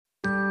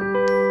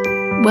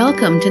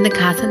Welcome to the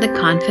Casa de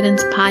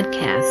Confidence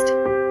podcast,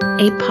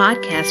 a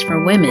podcast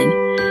for women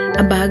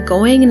about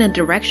going in a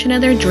direction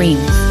of their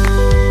dreams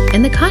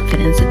and the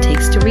confidence it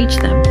takes to reach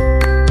them.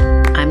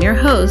 I'm your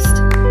host,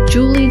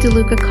 Julie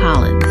DeLuca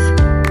Collins.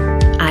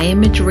 I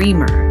am a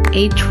dreamer,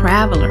 a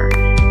traveler,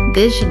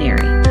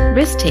 visionary,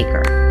 risk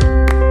taker.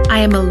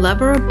 I am a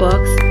lover of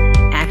books,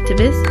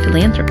 activist,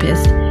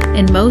 philanthropist,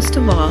 and most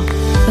of all,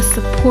 a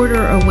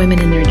supporter of women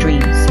in their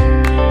dreams.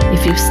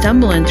 If you've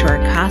stumbled into our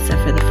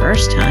casa for the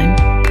first time,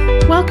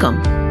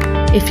 welcome.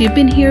 If you've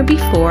been here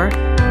before,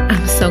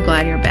 I'm so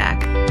glad you're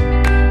back.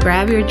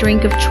 Grab your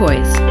drink of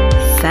choice,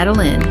 settle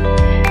in,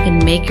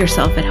 and make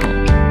yourself at home.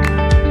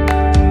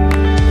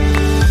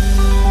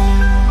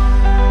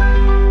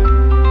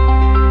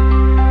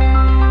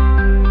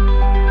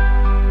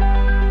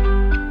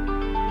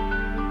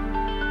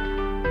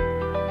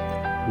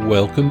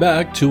 Welcome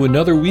back to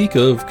another week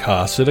of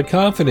Casa de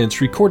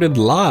Confidence, recorded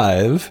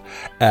live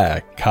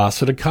at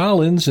Casa de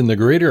Collins in the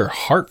greater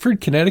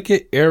Hartford,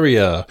 Connecticut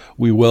area.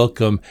 We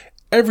welcome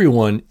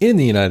everyone in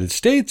the United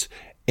States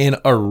and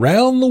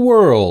around the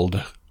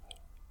world.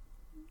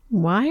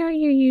 Why are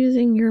you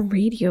using your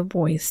radio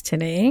voice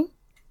today?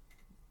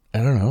 I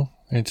don't know.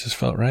 It just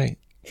felt right.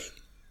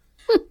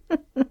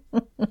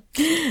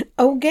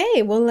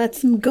 Okay, well,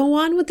 let's go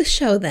on with the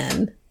show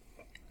then.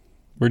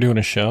 We're doing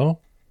a show?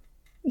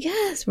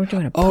 Yes, we're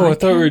doing a podcast. Oh, I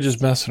thought we were just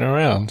messing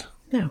around.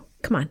 No,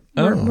 come on.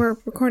 Oh. We're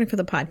recording for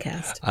the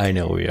podcast. I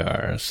know we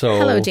are. So,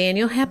 hello,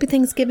 Daniel. Happy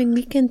Thanksgiving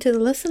weekend to the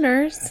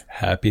listeners.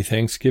 Happy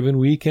Thanksgiving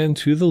weekend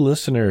to the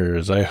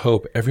listeners. I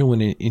hope everyone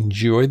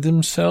enjoyed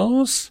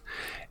themselves,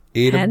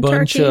 ate a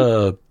bunch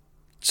of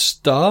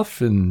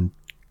stuff and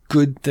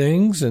good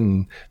things,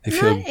 and they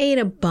feel... Not ate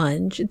a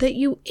bunch, that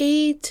you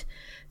ate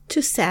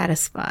to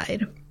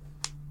satisfied.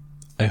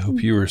 I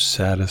hope you were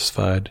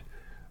satisfied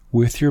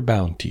with your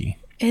bounty.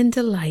 And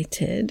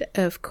delighted,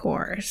 of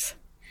course.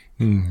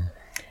 So,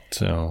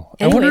 anyway,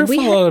 I wonder if a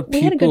lot of people...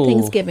 We had a good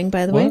Thanksgiving,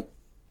 by the way.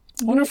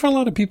 I wonder if a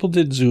lot of people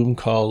did Zoom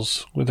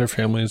calls with their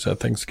families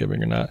at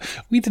Thanksgiving or not.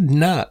 We did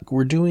not.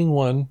 We're doing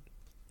one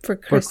for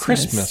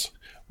Christmas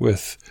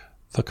with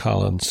the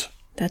Collins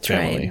That's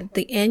family. Right.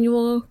 The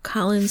annual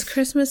Collins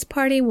Christmas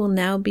party will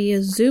now be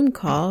a Zoom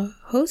call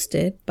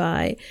hosted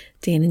by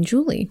Dan and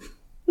Julie.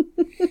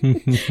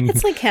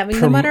 It's like having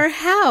them at our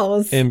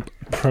house. And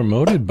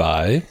promoted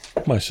by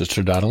my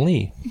sister Donna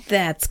Lee.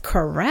 That's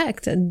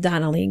correct.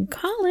 Donna Lee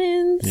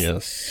Collins.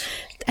 Yes.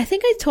 I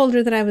think I told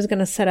her that I was going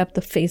to set up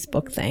the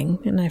Facebook thing,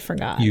 and I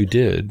forgot. You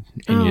did,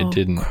 and you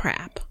didn't.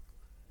 Crap.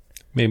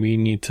 Maybe you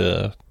need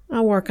to...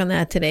 I'll work on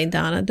that today,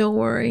 Donna. Don't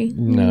worry.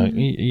 No,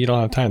 you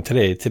don't have time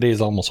today. Today is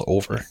almost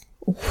over.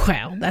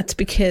 Wow, that's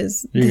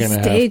because this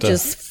day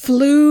just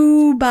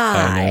flew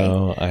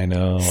by. I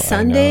know.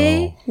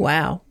 Sunday?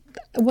 Wow.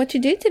 What'd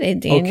you do today,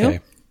 Daniel? Okay.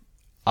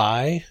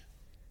 I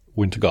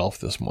went to golf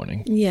this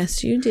morning.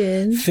 Yes, you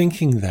did.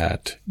 Thinking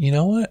that, you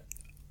know what?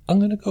 I'm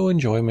going to go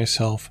enjoy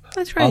myself.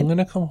 That's right. I'm going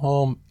to come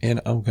home and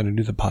I'm going to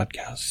do the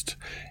podcast.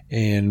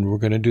 And we're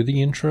going to do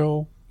the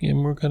intro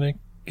and we're going to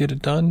get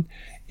it done.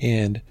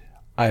 And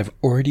I've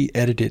already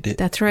edited it.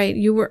 That's right.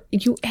 You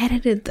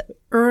edited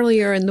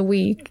earlier in the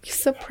week.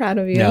 So proud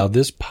of you. Now,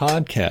 this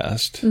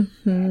podcast,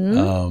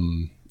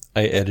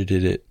 I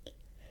edited it.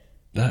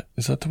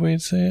 Is that the way to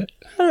say it?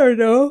 I don't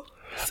know.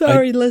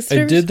 Sorry,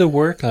 listeners. I did the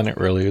work on it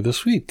earlier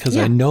this week because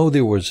I know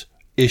there was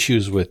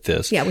issues with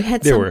this. Yeah, we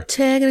had some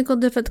technical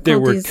difficulties. There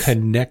were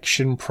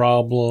connection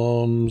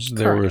problems. Correct.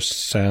 There were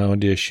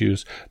sound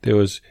issues. There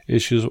was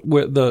issues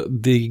where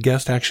the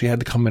guest actually had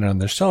to come in on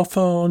their cell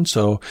phone,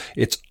 so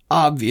it's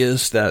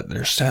obvious that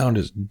their sound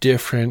is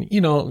different.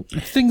 You know,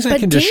 things that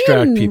can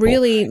distract people.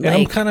 Really, and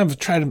I'm kind of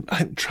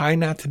try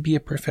not to be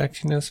a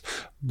perfectionist,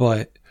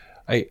 but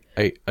I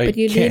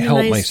can't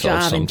help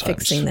myself sometimes. In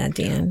fixing that,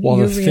 Dan. Well,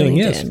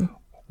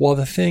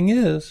 the thing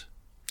is,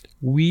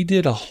 we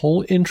did a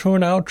whole intro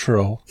and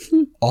outro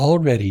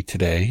already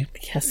today.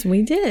 Yes,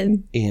 we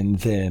did. And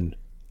then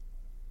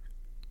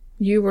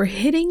you were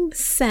hitting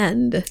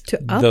send to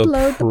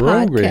upload the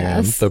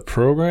podcast. The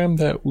program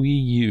that we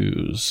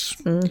use,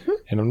 and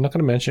I'm not going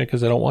to mention it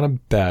because I don't want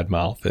to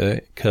badmouth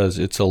it, because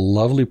it's a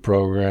lovely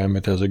program.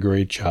 It does a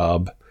great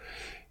job.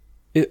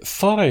 It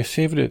thought I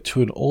saved it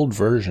to an old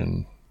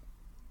version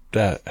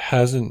that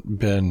hasn't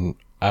been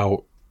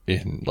out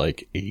in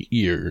like 8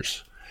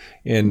 years.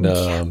 And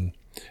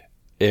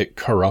it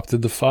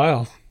corrupted the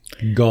file.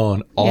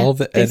 Gone. All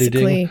the editing.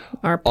 Basically,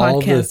 our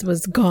podcast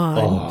was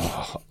gone.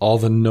 All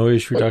the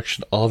noise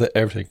reduction, all the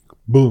everything.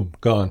 Boom,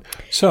 gone.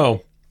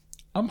 So,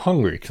 I'm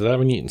hungry because I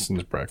haven't eaten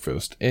since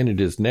breakfast. And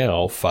it is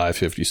now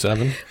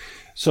 5:57.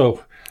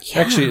 So,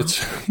 actually,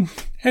 it's...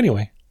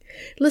 Anyway.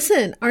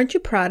 Listen, aren't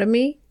you proud of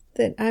me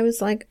that I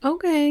was like,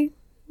 okay.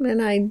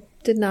 And I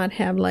did not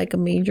have like a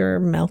major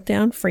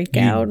meltdown, freak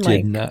out. You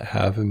did not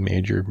have a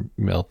major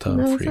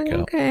meltdown, freak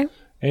out. Okay.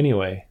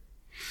 Anyway,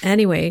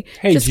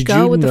 hey, just did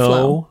go you with the flow.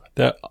 know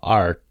that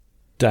our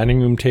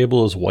dining room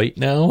table is white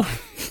now?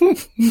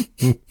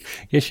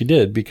 Yes, you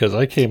did, because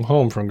I came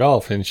home from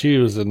golf and she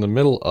was in the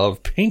middle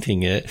of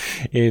painting it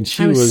and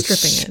she was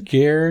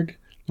scared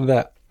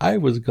that I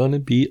was going to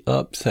be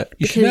upset.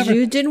 Because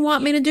you didn't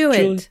want me to do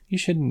Julie, it. You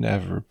should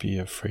never be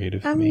afraid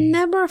of me. I'm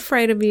never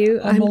afraid of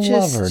you. I'm a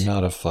lover,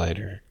 not a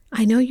fighter.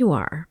 I know you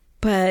are.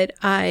 But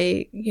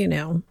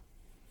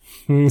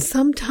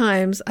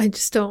sometimes I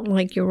just don't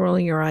like you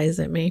rolling your eyes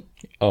at me.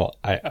 Oh,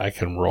 I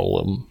can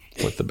roll them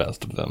with the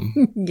best of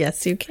them.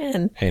 Yes, you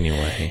can.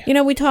 Anyway.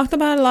 We talked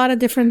about a lot of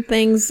different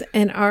things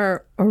in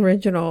our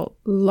original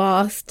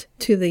Lost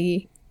to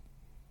the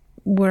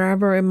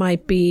wherever it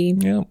might be.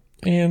 Yeah.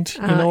 And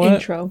you know what?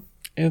 Intro.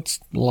 It's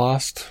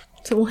lost.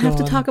 So we'll have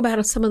to talk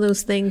about some of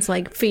those things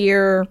like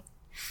fear,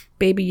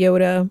 Baby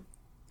Yoda.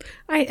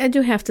 I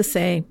do have to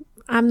say,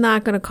 I'm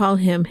not going to call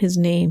him his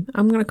name.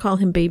 I'm going to call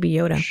him Baby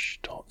Yoda. Shh,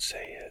 don't say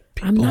it.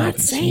 I'm not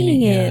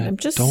saying it. I'm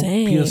just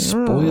saying. Don't be a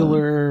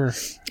spoiler.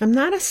 I'm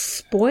not a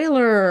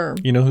spoiler.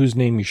 You know whose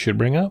name you should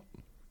bring up?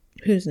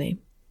 Whose name?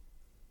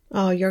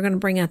 Oh, you're going to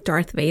bring out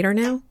Darth Vader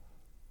now?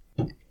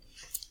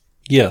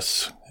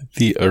 Yes.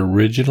 The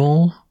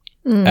original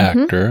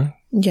actor.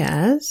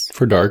 Yes.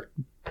 For Darth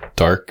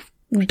Vader.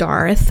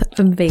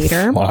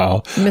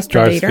 Wow. Mr.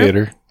 Darth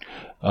Vader.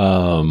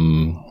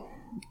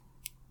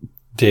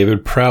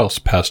 David Prowse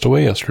passed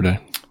away yesterday.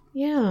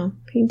 Yeah,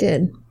 he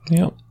did.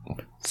 Yep.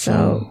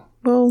 So,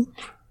 well,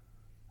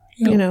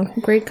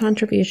 great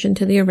contribution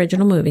to the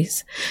original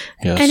movies.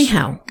 Yes.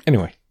 Anyhow.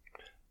 Anyway.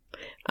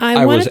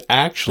 I was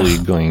actually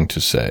going to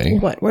say.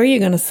 What were you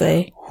going to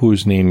say?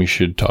 Whose name you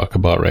should talk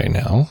about right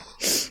now.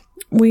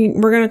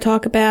 We're going to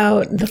talk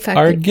about the fact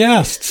our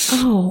guests.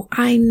 Oh,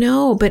 I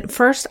know. But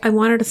first, I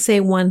wanted to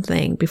say one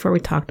thing before we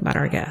talked about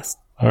our guests.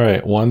 All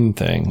right. One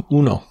thing.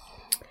 Uno.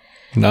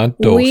 Not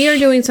dos. We are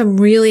doing some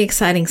really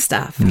exciting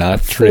stuff. Not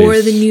for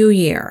tres. the new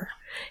year.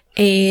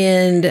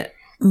 And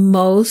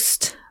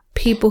most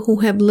people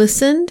who have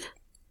listened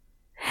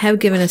have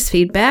given us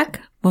feedback.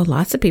 Well,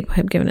 lots of people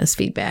have given us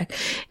feedback.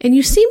 And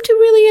you seem to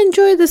really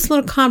enjoy this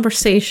little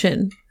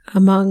conversation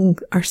among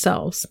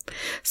ourselves.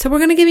 So we're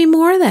going to give you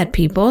more of that,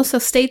 people. So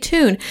stay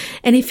tuned.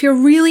 And if you're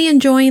really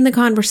enjoying the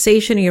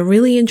conversation or you're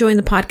really enjoying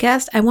the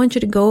podcast, I want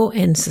you to go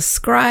and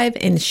subscribe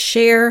and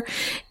share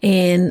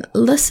and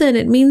listen.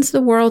 It means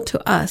the world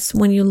to us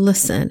when you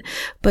listen.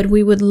 But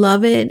we would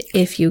love it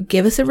if you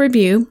give us a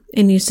review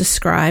and you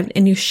subscribe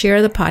and you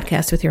share the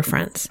podcast with your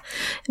friends.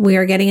 We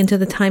are getting into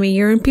the time of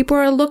year and people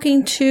are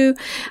looking to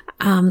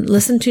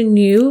listen to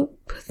new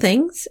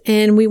things,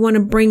 and we want to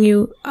bring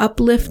you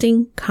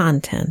uplifting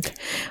content.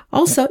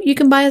 Also, you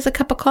can buy us a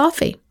cup of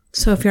coffee.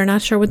 So if you're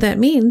not sure what that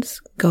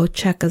means, go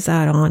check us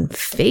out on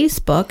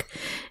Facebook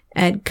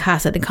at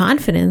Casa de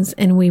Confidence,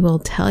 and we will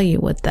tell you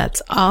what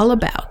that's all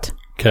about.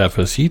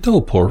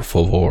 Cafecito, por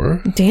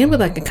favor. Dan would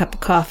like a cup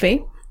of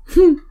coffee.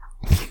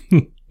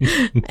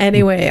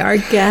 Anyway, our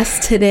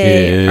guests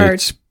today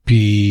It's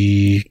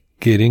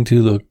beginning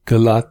to look a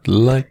lot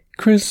like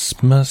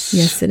Christmas.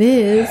 Yes, it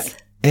is.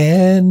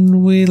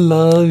 And we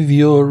love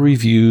your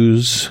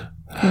reviews.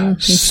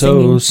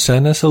 So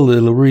send us a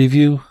little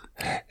review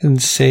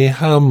and say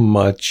how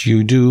much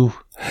you do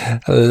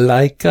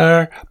like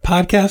our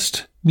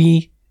podcast,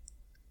 me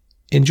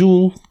and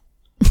Jewel.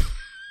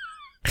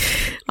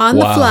 On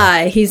the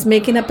fly, he's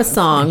making up a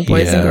song,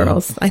 boys and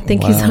girls. I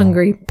think he's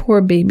hungry. Poor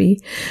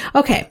baby.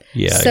 Okay.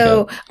 Yeah.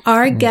 So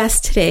our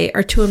guests today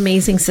are two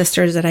amazing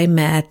sisters that I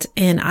met,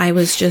 and I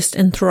was just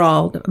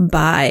enthralled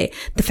by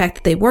the fact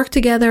that they work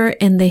together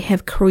and they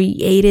have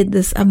created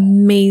this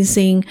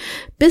amazing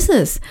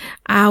business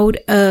out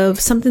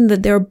of something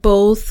that they're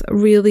both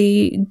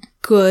really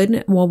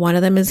good. Well, one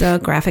of them is a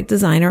graphic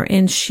designer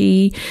and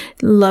she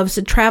loves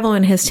to travel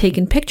and has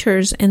taken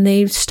pictures, and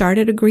they've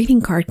started a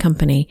greeting card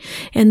company,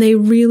 and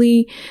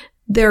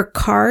their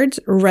cards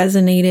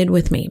resonated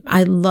with me.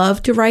 I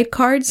love to write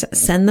cards,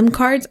 send them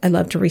cards. I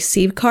love to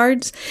receive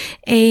cards,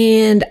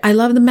 and I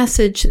love the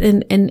message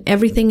and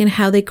everything and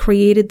how they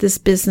created this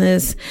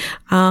business,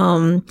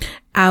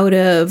 out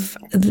of,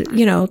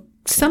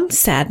 some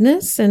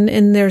sadness,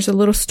 and there's a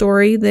little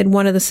story that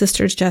one of the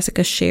sisters,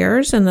 Jessica,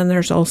 shares, and then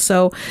there's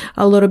also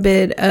a little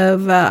bit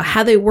of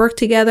how they work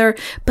together.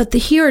 But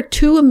here are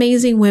two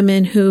amazing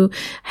women who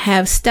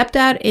have stepped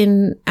out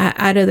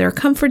of their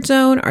comfort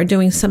zone, are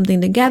doing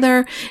something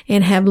together,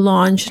 and have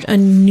launched a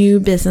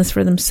new business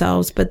for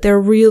themselves. But they're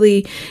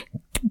really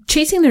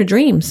chasing their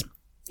dreams.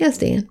 Yes,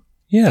 Dan.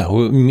 Yeah,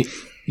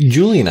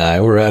 Julie and I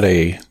were at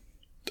a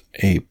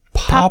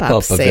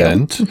pop-up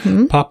event.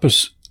 Mm-hmm.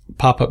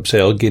 Pop-up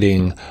sale,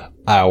 getting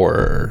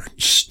our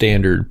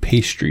standard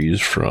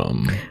pastries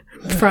from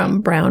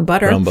Brown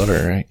Butter. Brown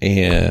Butter,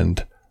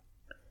 and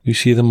you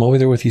see them over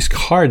there with these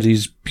cards,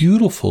 these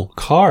beautiful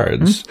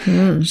cards.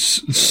 Mm-hmm.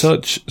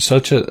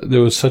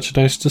 There was such a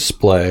nice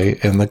display,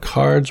 and the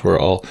cards were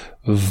all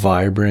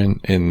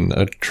vibrant and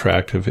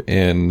attractive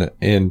and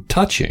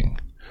touching.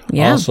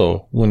 Yeah.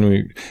 Also,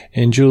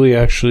 and Julie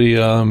actually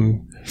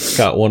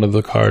got one of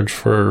the cards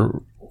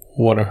for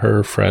one of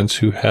her friends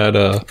who had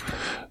a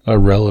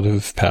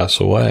relative pass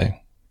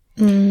away.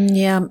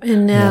 Yeah.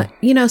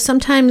 And,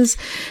 sometimes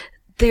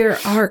there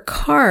are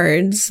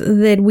cards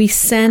that we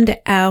send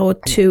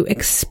out to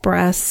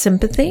express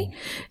sympathy.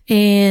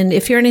 And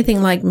if you're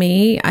anything like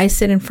me, I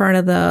sit in front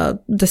of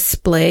the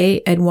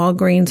display at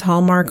Walgreens,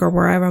 Hallmark, or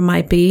wherever it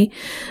might be,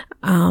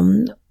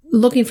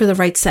 looking for the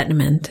right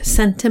sentiment.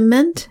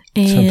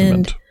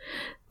 And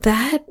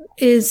that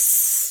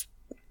is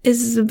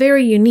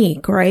very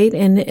unique, right?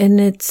 And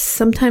it's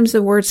sometimes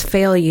the words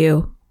fail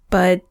you.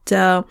 But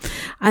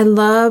I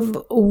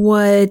love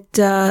what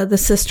the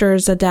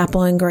sisters at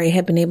Dapple and Gray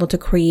have been able to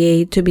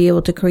create,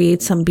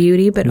 some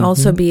beauty, but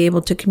also be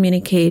able to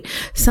communicate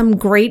some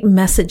great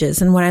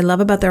messages. And what I love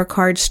about their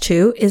cards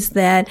too is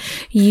that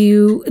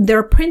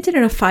they're printed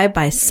in a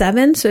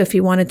 5x7. So if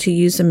you wanted to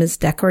use them as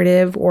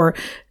decorative or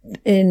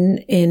in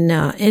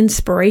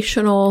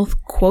inspirational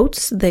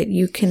quotes that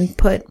you can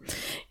put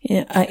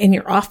in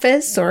your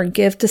office or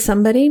give to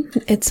somebody,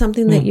 it's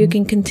something that you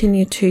can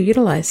continue to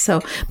utilize.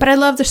 So, but I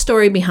love the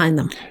story behind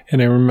them.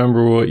 And I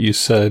remember what you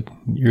said.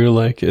 You're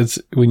like, it's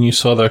when you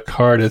saw that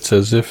card, it's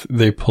as if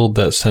they pulled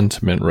that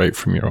sentiment right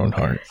from your own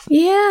heart.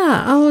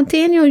 Yeah. Oh,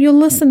 Daniel, you'll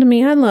listen to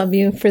me. I love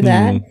you for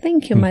that.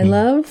 Thank you, my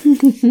love.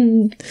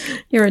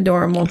 You're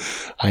adorable.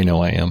 I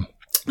know I am.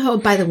 Oh,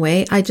 by the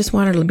way, I just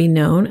wanted to be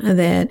known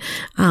that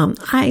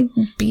I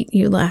beat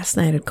you last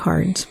night at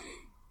cards.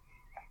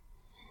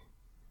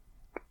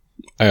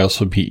 I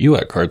also beat you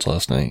at cards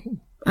last night.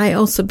 I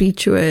also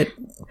beat you at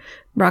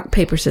rock,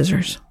 paper,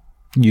 scissors.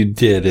 You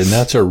did, and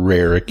that's a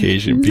rare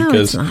occasion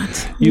because no,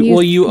 it's not.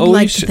 you always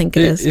like to think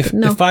it is.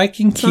 If I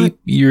can keep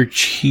your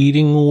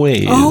cheating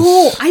ways.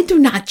 Oh, I do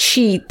not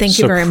cheat. Thank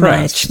you very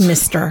much,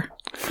 mister.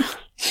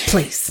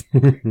 Please.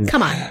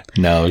 Come on.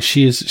 No,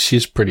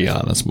 she's pretty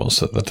honest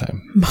most of the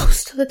time.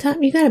 Most of the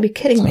time? You gotta be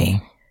kidding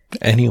me.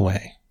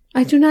 Anyway.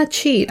 I do not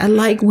cheat. I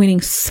like winning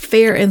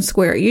fair and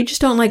square. You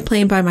just don't like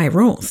playing by my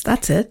rules.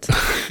 That's it.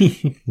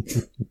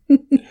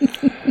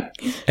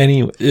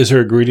 Anyway, is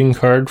there a greeting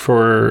card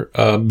for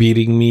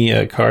beating me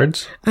at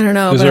cards? I don't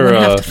know, but I'm going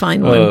to have to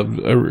find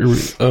one.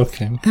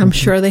 Okay. I'm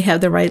sure they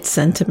have the right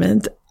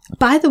sentiment.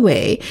 By the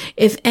way,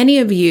 if any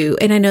of you,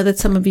 and I know that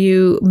some of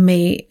you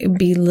may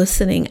be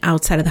listening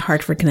outside of the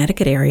Hartford,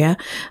 Connecticut area,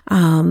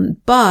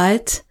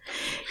 but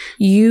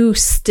you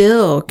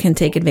still can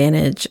take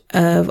advantage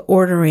of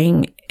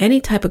ordering any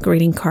type of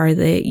greeting card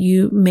that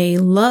you may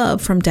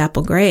love from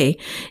Dapple Gray.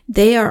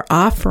 They are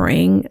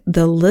offering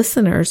the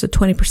listeners a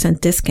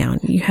 20%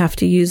 discount. You have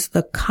to use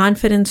the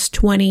Confidence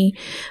 20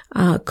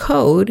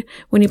 code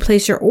when you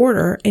place your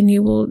order, and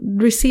you will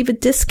receive a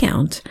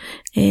discount.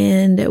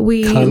 And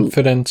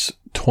Confidence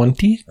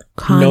 20?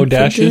 No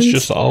dashes,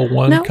 just all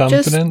one. No,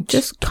 Confidence?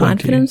 Just 20.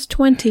 Confidence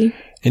 20.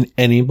 And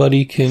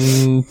anybody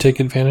can take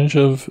advantage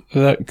of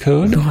that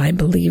code? Oh, I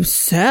believe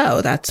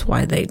so. That's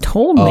why they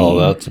told me. Oh,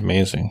 that's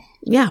amazing.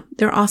 Yeah,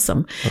 they're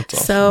awesome. That's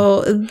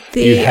awesome. So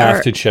you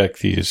have to check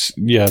these.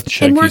 You have to check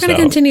these out. And we're going to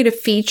continue to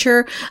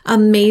feature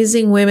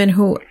amazing women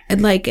who,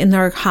 like, in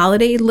our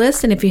holiday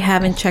list. And if you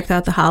haven't checked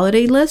out the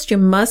holiday list, you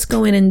must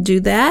go in and do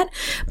that.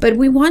 But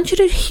we want you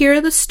to hear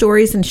the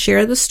stories and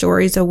share the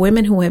stories of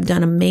women who have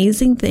done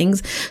amazing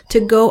things to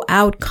go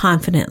out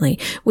confidently.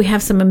 We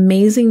have some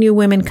amazing new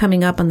women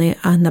coming up on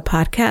the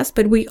podcast,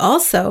 but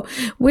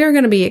we're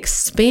going to be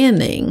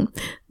expanding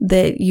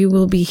that you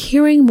will be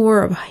hearing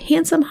more of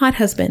Handsome Hot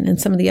Husband in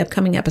some of the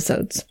upcoming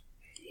episodes.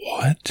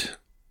 What?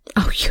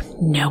 Oh, you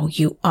know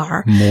you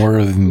are. More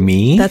of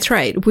me? That's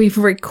right. We've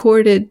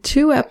recorded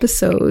 2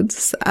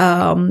 episodes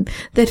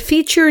that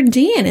feature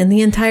Dan in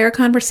the entire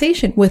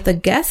conversation with the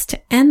guest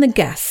and the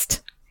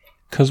guest.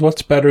 Because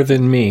what's better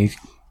than me?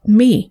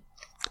 Me.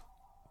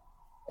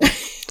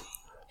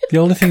 The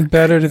only thing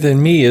better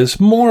than me is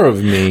more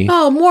of me.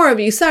 Oh, more of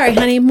you. Sorry,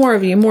 honey. More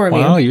of you. More of you.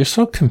 Wow, you're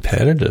so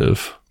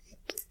competitive.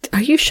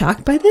 Are you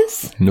shocked by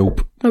this?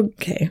 Nope.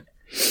 Okay.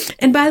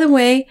 And by the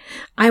way,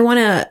 I want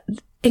to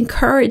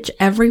encourage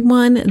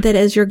everyone that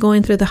as you're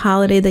going through the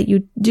holiday, that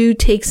you do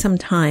take some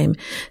time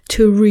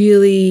to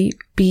really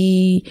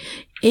be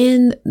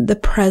in the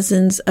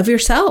presence of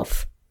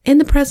yourself.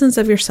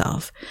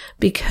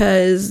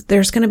 Because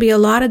there's going to be a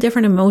lot of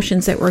different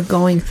emotions that we're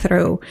going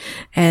through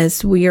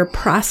as we are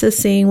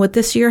processing what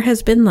this year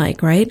has been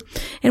like, right?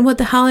 And what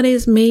the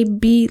holidays may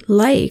be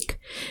like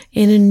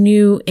in a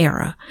new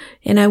era.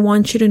 And I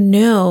want you to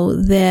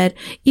know that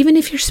even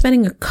if you're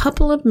spending a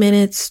couple of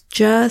minutes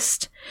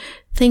just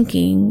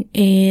thinking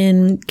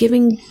and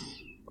giving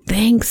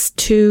thanks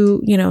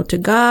to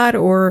God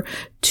or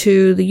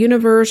to the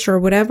universe or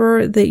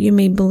whatever that you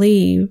may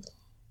believe,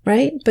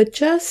 right? But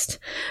just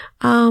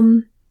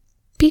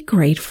be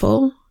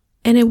grateful,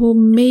 and it will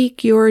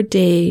make your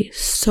day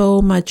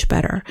so much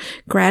better.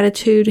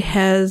 Gratitude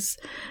has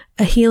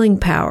a healing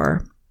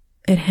power.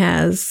 It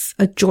has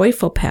a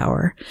joyful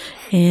power,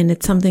 and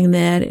it's something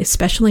that,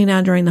 especially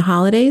now during the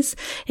holidays,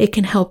 it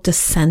can help to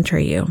center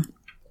you.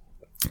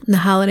 The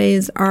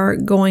holidays are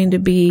going to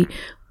be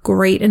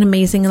great and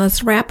amazing. And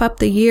let's wrap up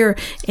the year.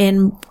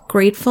 And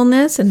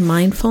gratefulness and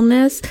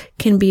mindfulness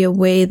can be a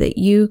way that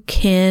you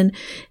can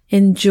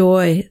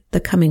enjoy the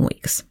coming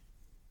weeks.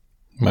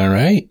 All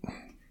right.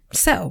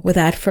 So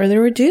without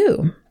further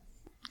ado,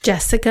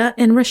 Jessica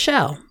and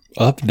Rochelle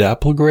of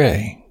Dapple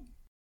Gray.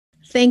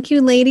 Thank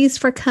you, ladies,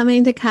 for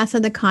coming to Casa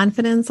de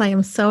Confidence. I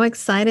am so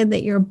excited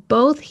that you're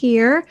both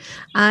here.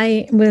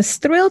 I was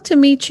thrilled to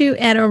meet you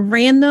at a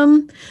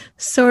random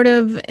sort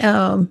of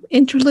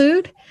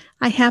interlude.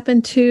 I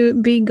happened to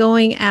be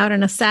going out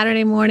on a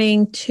Saturday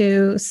morning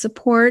to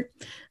support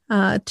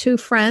two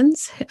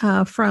friends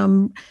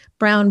from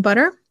Brown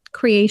Butter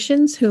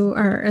Creations, who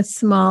are a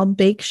small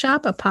bake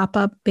shop, a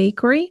pop-up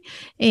bakery,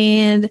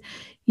 and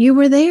you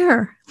were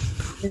there.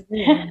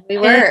 We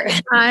were.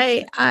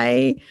 I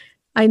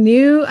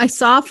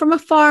saw from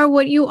afar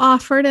what you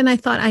offered, and I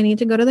thought I need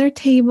to go to their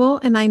table,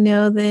 and I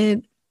know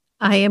that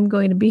I am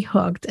going to be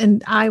hooked.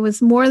 And I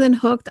was more than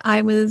hooked.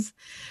 I was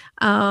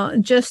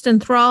just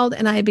enthralled,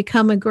 and I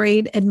become a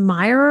great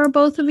admirer of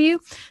both of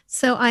you.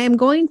 So I am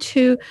going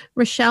to,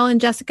 Rochelle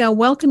and Jessica,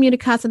 welcome you to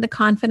Casa de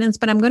Confidence,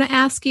 but I'm going to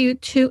ask you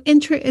to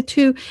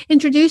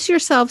introduce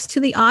yourselves to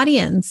the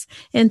audience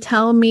and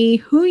tell me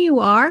who you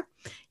are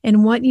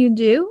and what you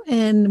do,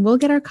 and we'll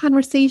get our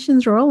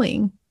conversations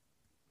rolling.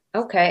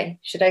 Okay.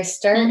 Should I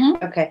start?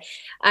 Mm-hmm. Okay.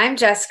 I'm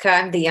Jessica.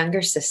 I'm the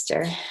younger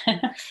sister.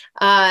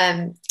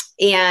 And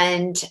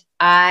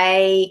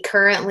I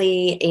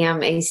currently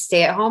am a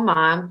stay-at-home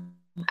mom.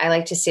 I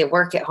like to say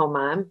work-at-home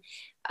mom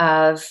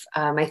of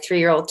my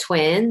 3-year-old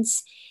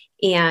twins.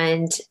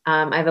 And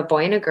I have a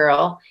boy and a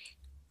girl.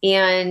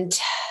 And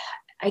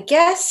I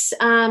guess,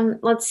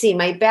 let's see,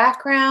 my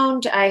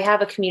background, I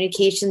have a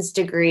communications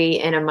degree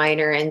and a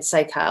minor in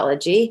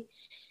psychology.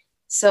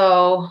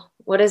 So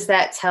what does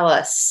that tell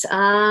us?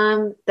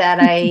 That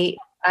I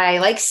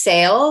like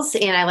sales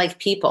and I like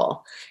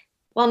people.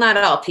 Well, not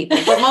all people,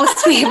 but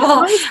most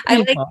people.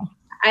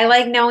 I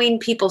like knowing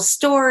people's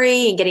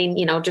story and getting,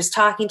 just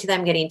talking to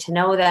them, getting to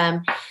know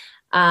them.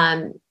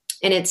 And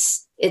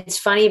it's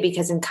funny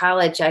because in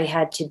college I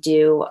had to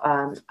do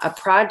a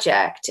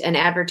project, an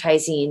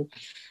advertising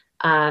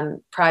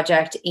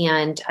project.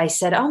 And I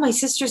said, oh, my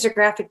sister's a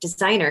graphic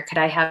designer. Could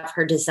I have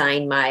her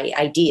design my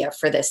idea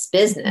for this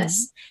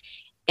business? Mm-hmm.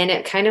 And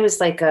it kind of was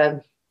like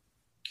a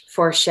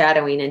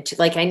foreshadowing into,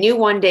 like, I knew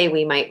one day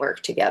we might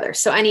work together.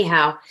 So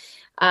anyhow,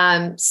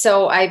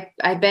 so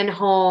I've been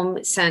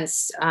home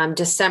since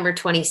December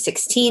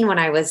 2016 when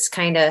I was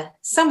kind of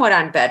somewhat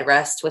on bed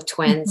rest with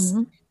twins.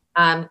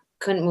 Mm-hmm.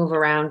 Couldn't move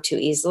around too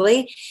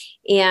easily.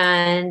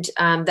 And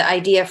the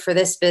idea for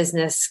this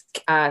business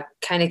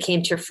kind of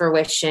came to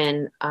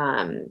fruition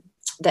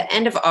the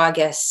end of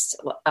August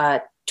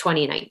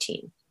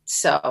 2019.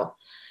 So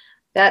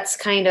that's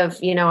kind of,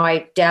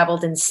 I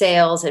dabbled in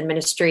sales,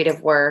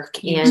 administrative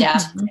work. And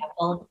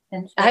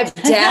I've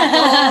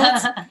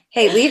dabbled.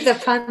 Hey, leave the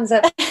puns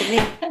up to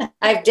me.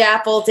 I've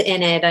dabbled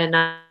in it. And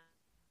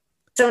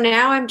so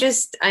now I'm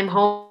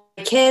home with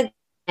my kids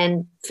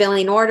and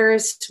filling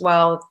orders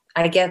while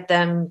I get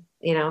them,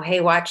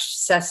 hey, watch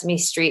Sesame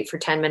Street for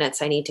 10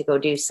 minutes. I need to go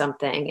do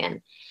something.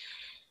 And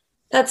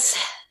I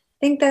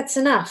think that's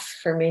enough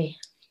for me.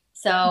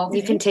 So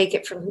you can take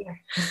it from here.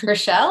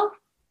 Rochelle?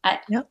 I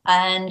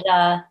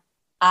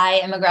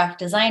am a graphic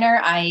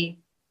designer. I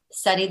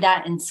studied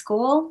that in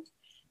school.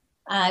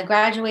 I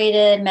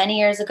graduated many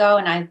years ago,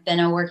 and I've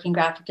been a working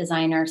graphic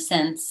designer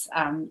since,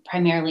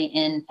 primarily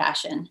in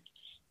fashion.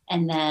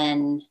 And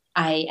then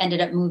I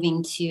ended up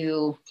moving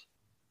to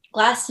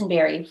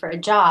Glastonbury for a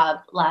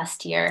job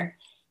last year.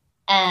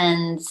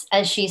 And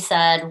as she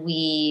said,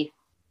 we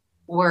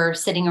were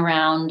sitting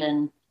around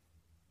and,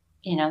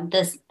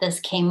 this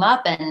came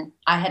up, and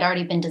I had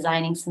already been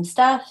designing some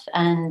stuff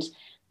and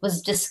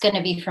was just going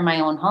to be for my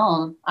own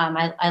home.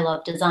 I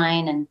love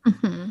design, and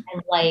mm-hmm. I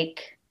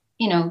like,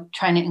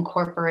 trying to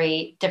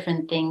incorporate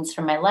different things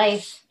from my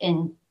life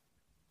in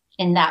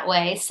that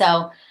way.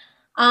 So,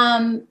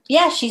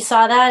 she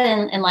saw that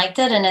and liked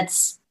it, and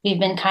we've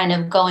been kind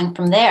of going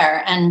from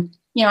there. And,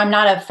 I'm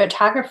not a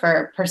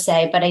photographer per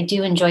se, but I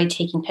do enjoy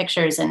taking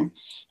pictures, and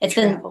it's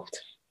been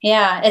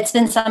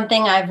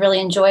something I've really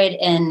enjoyed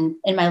in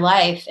my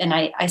life. And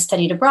I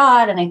studied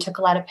abroad, and I took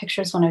a lot of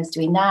pictures when I was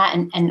doing that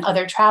and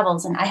other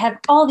travels. And I have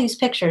all these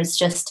pictures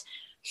just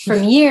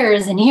from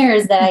years and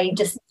years that I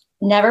just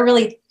never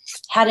really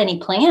had any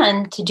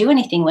plan to do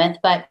anything with.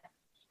 But,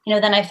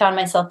 then I found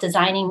myself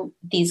designing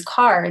these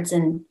cards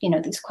and,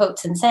 these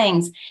quotes and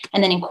sayings,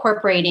 and then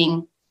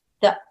incorporating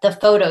the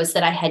photos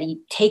that I had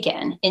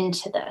taken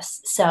into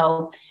this.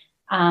 So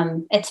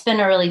it's been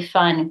a really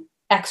fun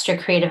extra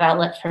creative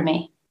outlet for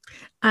me.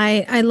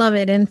 I love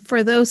it. And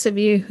for those of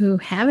you who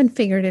haven't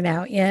figured it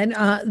out yet,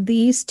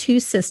 these two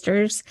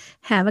sisters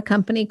have a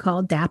company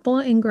called Dapple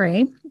and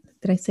Gray.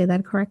 Did I say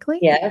that correctly?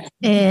 Yes.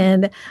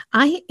 And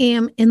I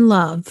am in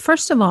love.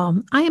 First of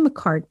all, I am a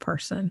card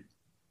person.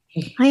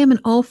 I am an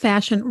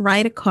old-fashioned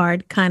write a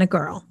card kind of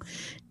girl.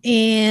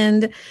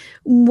 And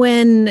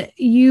when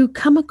you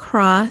come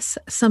across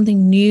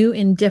something new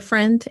and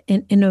different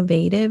and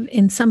innovative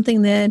and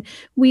something that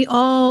we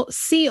all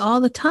see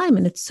all the time,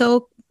 and it's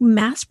so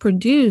mass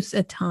produced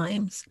at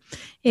times,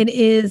 it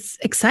is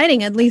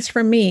exciting, at least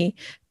for me,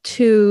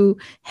 to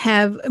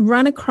have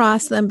run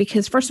across them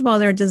because, first of all,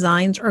 their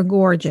designs are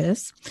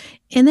gorgeous.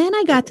 And then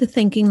I got to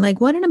thinking,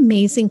 like, what an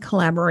amazing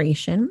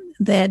collaboration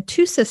that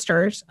two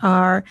sisters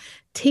are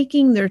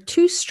taking their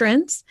two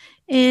strengths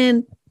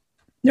and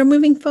they're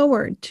moving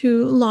forward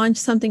to launch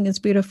something as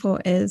beautiful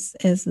as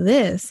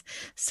this.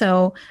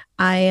 So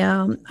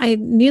I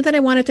knew that I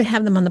wanted to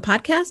have them on the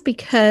podcast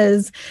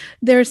because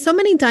there's so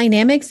many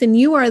dynamics, and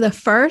you are the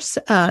first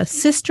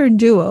sister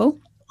duo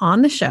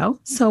on the show.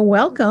 So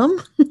welcome.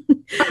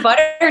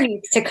 Butter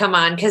needs to come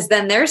on because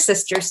then they're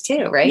sisters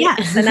too, right?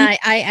 Yes, and I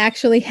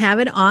actually have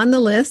it on the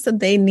list that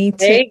they need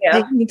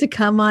to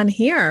come on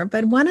here.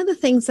 But one of the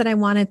things that I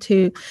wanted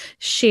to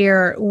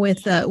share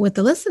with the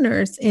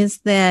listeners is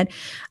that,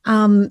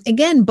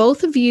 again,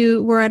 both of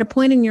you were at a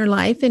point in your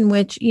life in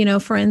which,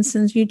 for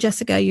instance, you,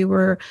 Jessica, you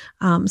were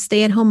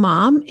stay-at-home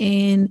mom,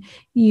 and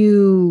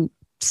you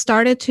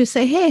started to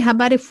say, hey, how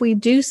about if we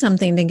do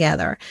something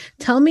together?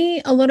 Tell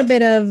me a little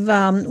bit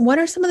of what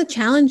are some of the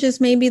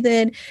challenges maybe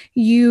that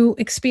you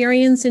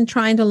experience in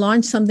trying to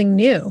launch something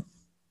new?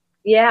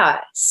 Yeah.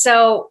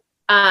 So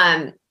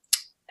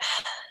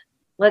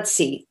let's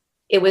see.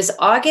 It was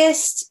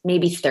August,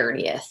 maybe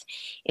 30th.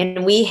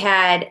 And we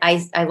had,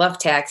 I love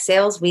tag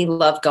sales. We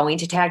love going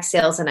to tag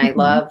sales. And I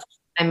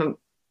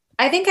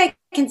think I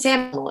can say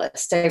I'm a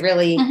minimalist. I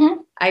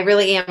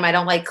really am. I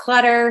don't like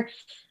clutter.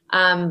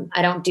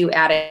 I don't do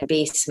attic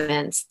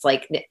basements.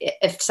 Like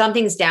if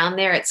something's down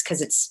there, it's because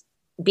it's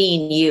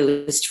being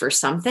used for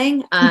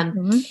something.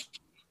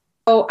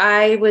 So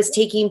I was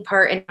taking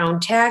part in my own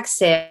tag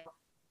sale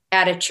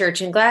at a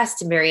church in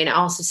Glastonbury, and it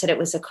also said it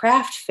was a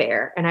craft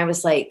fair. And I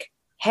was like,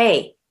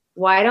 hey,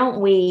 why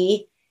don't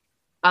we,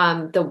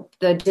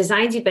 the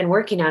designs you've been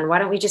working on, why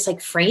don't we just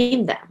like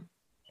frame them?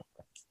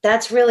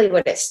 That's really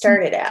what it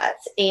started as.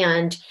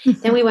 And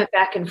then we went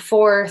back and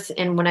forth.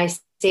 And when I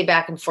say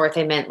back and forth,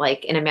 I meant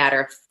like in a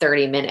matter of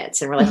 30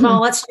 minutes. And we're like, well,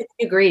 let's just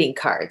do greeting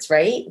cards,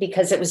 right?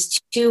 Because it was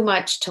too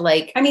much to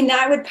like. I mean,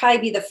 that would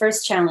probably be the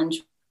first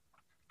challenge,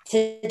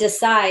 to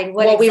decide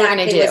what exactly we were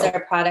going to do. Was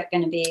our product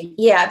going to be.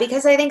 Yeah,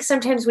 because I think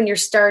sometimes when you're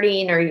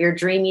starting or you're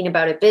dreaming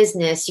about a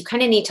business, you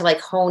kind of need to like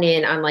hone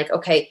in on like,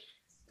 okay,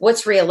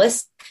 what's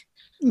realistic?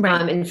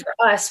 Right. And for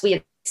us, we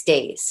had 6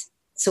 days.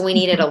 So we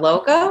needed a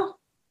logo.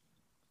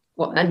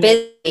 A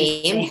business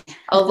name,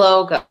 a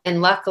logo,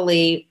 and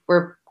luckily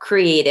we're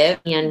creative,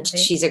 and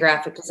she's a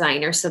graphic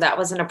designer, so that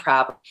wasn't a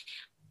problem.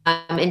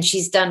 And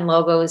she's done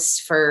logos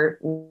through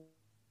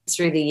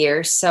the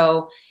years,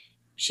 so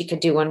she could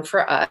do one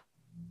for us.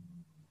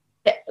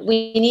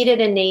 We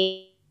needed a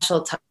name.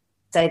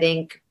 I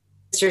think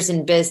sisters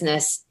in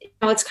business,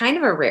 it's kind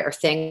of a rare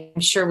thing.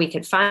 I'm sure we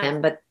could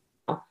find them, but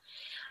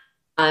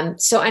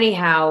so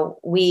anyhow,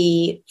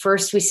 we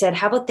said,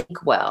 how about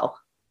Think Well?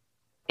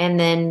 And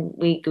then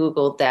we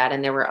Googled that,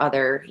 and there were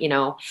other,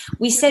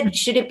 we said,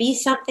 should it be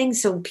something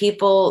so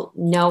people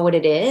know what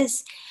it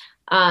is?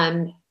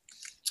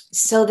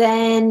 So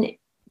then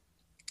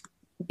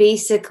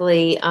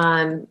basically,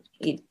 okay,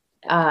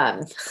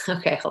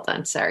 hold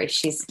on. Sorry.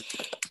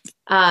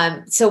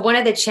 So one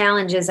of the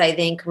challenges I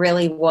think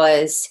really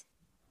was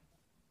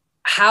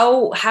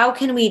how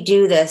can we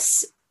do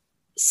this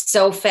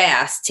so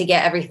fast to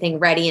get everything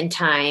ready in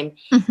time,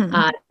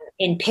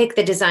 and pick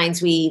the designs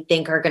we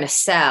think are going to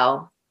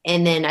sell.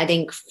 And then I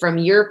think from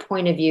your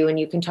point of view, and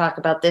you can talk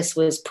about this,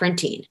 was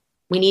printing.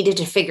 We needed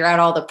to figure out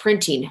all the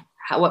printing,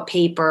 what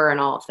paper and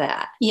all of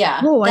that. Yeah.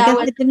 Oh,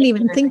 I didn't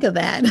even think of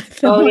that.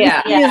 Oh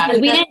yeah.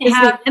 We didn't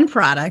have end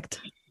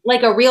product.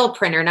 Like a real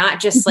printer, not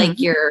just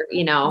like your,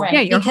 Right. Yeah,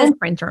 your home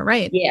printer,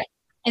 right? Yeah.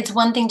 It's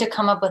one thing to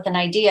come up with an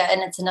idea,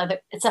 and it's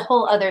a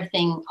whole other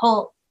thing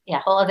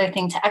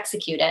to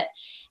execute it.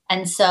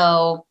 And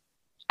so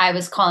I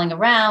was calling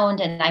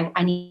around, and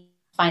I need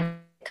to find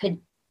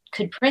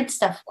could print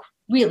stuff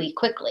really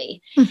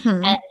quickly.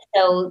 And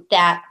so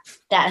that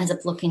ends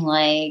up looking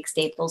like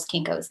Staples,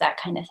 Kinko's, that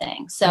kind of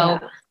thing. So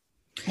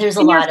there's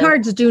a lot of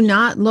cards do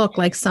not look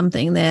like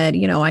something that,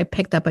 I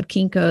picked up at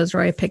Kinko's,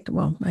 or I picked,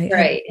 and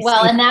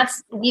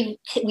that's, we've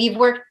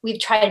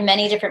tried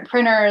many different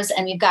printers,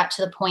 and we've got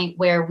to the point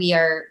where we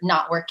are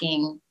not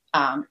working,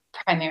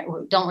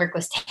 don't work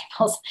with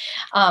Staples.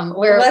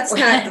 They're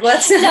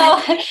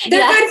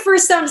good for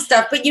some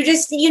stuff, but you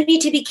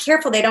need to be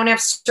careful. They don't have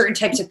certain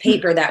types of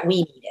paper that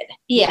we needed.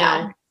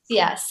 Yeah.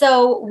 Yeah.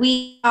 So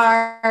we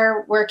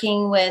are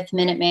working with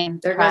Minute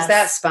Maid. There goes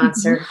that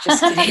sponsor.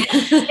 Just kidding.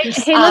 Hey,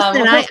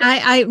 listen,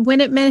 I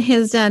Minute Maid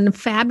has done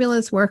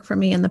fabulous work for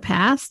me in the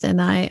past, and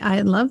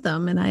I love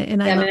them, and I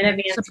Minute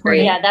Maid's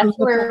great. Yeah, that's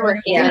where we're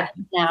working with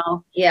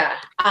now. Yeah.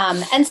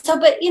 And so,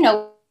 but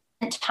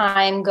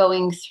time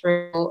going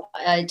through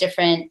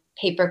different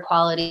paper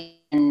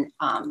quality, and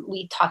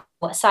we talked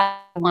what size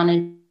we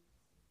wanted.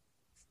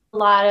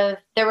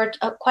 There were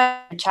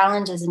quite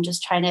challenges in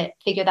just trying to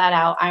figure that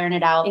out, iron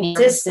it out.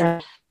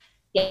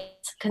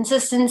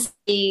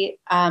 Consistency.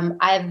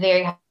 I have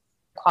very high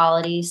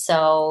quality,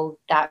 so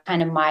that's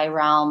kind of my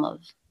realm of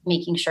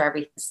making sure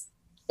everything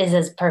is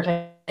as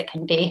perfect as it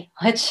can be,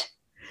 which is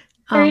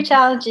very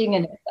challenging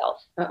in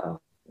itself.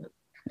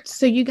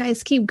 So you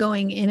guys keep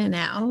going in and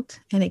out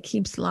and it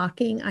keeps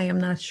locking. I am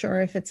not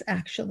sure if it's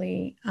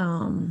actually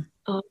if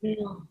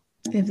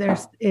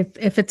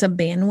it's a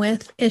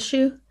bandwidth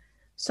issue.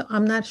 So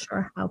I'm not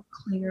sure how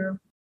clear.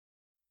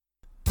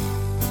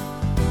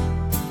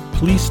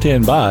 Please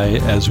stand by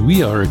as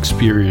we are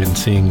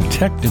experiencing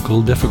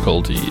technical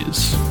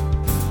difficulties.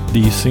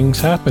 These things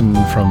happen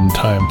from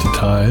time to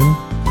time,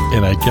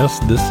 and I guess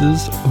this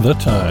is the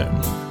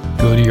time.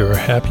 Go to your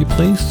happy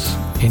place,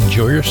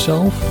 enjoy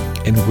yourself,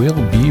 and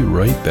we'll be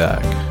right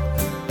back.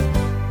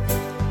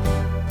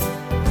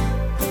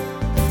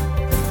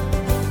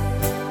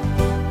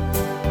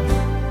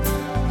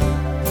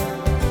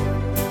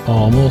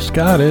 Almost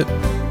got it.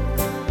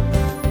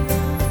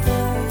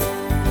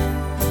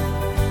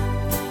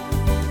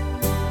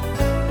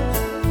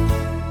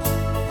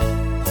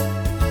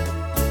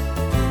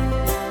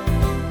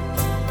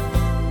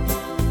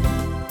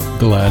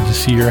 Glad to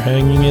see you're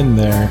hanging in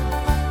there.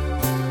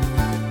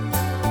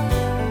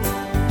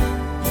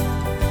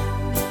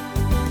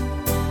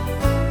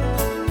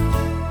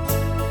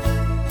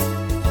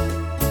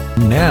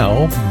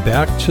 Now,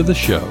 back to the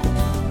show.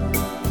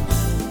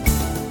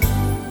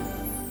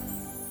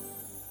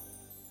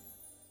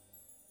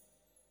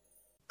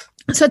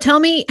 So tell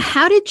me,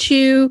 how did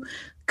you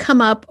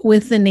come up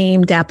with the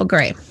name Dapple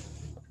Gray?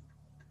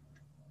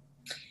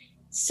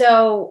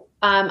 So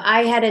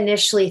I had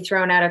initially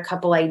thrown out a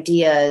couple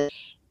ideas,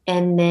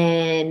 and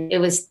then it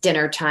was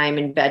dinner time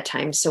and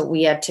bedtime. So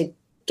we had to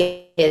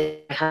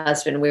get my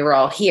husband. We were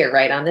all here,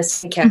 right, on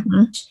this couch.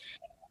 Mm-hmm.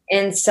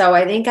 And so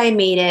I think I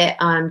made it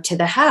to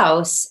the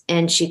house,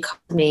 and she called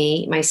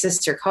me. My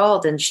sister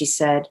called, and she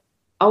said,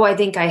 "Oh, I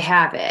think I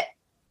have it.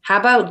 How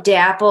about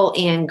Dapple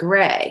and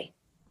Gray?"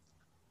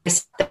 I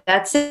said,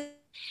 "That's it."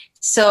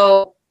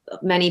 So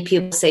many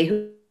people say,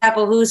 "Who's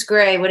Dapple? Who's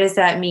Gray? What does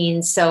that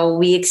mean?" So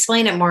we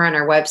explain it more on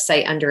our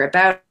website under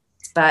About,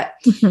 but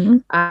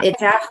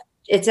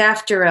it's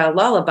after a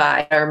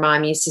lullaby our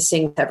mom used to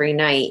sing every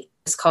night.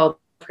 It's called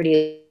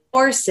Pretty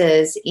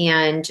Horses,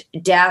 and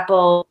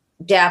Dapples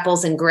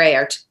and Gray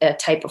are a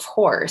type of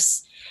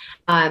horse.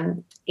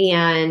 And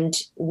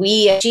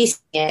she sang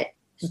it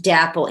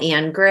Dapple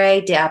and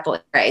Gray.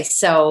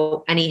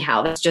 So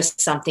anyhow, that's just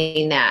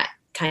something that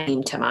kind of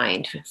came to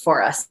mind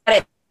for us. But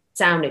it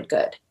sounded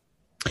good.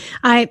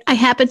 I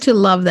happen to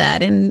love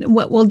that. And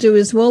what we'll do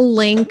is we'll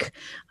link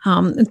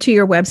to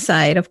your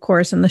website, of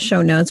course, in the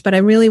show notes. But I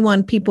really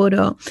want people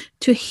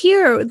to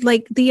hear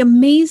like the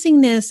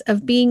amazingness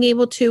of being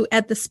able to,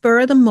 at the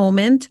spur of the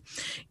moment,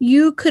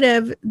 you could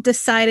have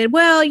decided,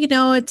 well,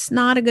 it's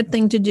not a good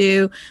thing to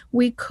do.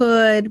 We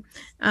could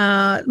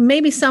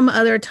maybe some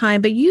other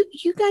time, but you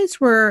guys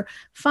were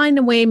find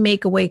a way,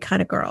 make a way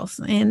kind of girls.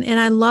 And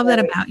I love that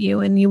about you.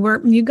 And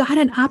you got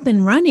it up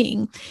and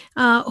running.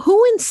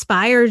 Who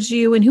inspires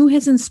you and who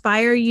has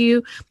inspired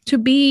you to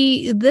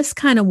be this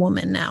kind of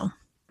woman now?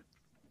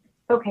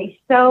 Okay,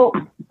 so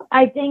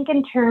I think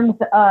in terms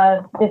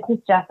of, this is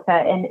Jessica,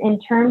 and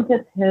in terms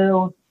of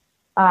who,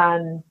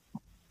 I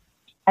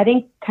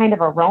think kind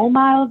of a role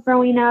model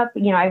growing up,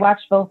 I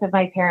watched both of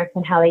my parents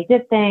and how they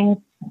did things.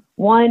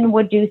 One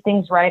would do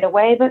things right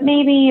away, but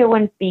maybe it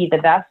wouldn't be the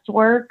best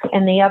work.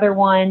 And the other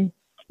one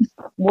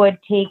would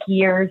take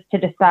years to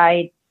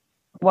decide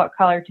what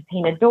color to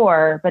paint a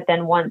door. But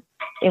then once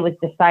it was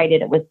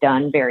decided, it was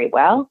done very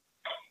well.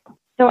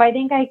 So I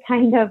think I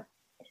kind of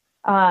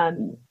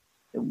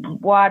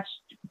watched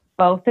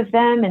both of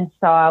them and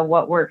saw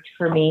what worked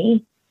for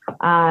me.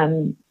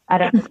 I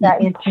don't know if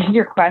that answers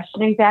your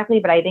question exactly,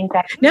 but I think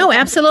that. No,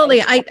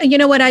 absolutely. I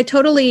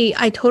totally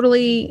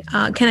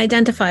can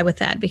identify with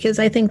that, because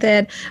I think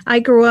that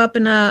I grew up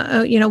in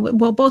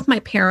both my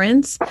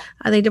parents,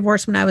 they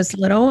divorced when I was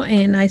little,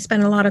 and I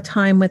spent a lot of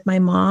time with my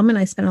mom and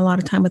I spent a lot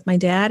of time with my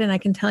dad. And I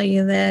can tell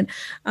you that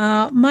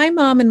my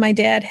mom and my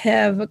dad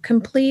have a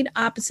complete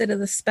opposite of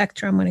the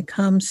spectrum when it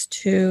comes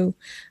to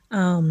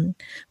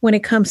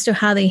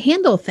how they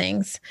handle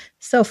things.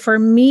 So for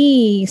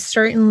me,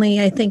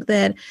 certainly, I think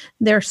that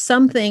there's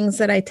some things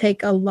that I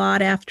take a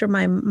lot after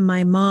my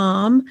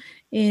mom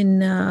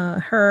in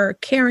her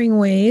caring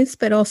ways,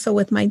 but also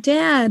with my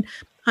dad,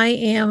 I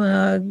am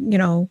a,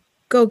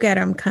 go get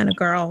 'em kind of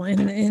girl.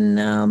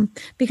 And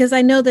because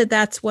I know that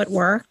that's what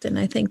worked. And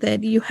I think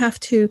that you have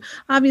to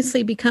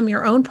obviously become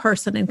your own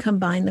person and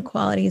combine the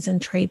qualities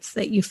and traits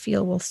that you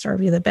feel will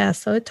serve you the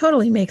best. So it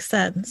totally makes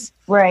sense.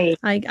 Right.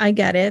 I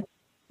get it.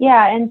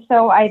 Yeah. And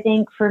so I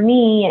think for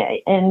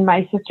me, and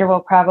my sister will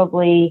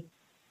probably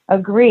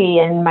agree,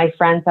 and my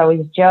friends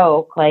always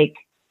joke like,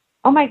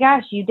 "Oh my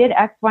gosh, you did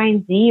X, Y,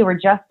 and Z. We're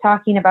just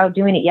talking about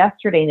doing it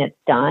yesterday and it's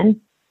done."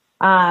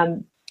 I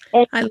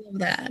love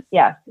that.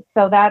 Yes.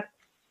 So that's,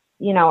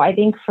 I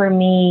think for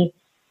me,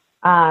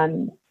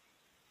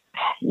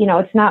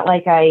 it's not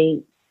like I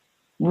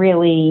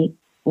really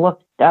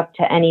looked up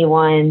to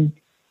anyone,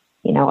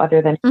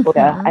 other than Hoda.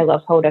 Mm-hmm. I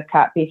love Hoda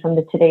Kotb from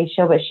the Today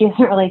Show, but she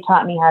hasn't really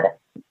taught me how to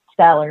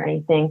sell or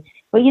anything.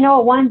 But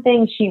one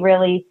thing she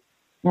really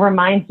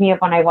reminds me of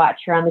when I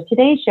watch her on the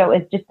Today Show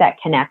is just that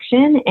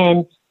connection.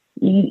 And,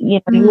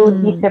 you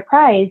would be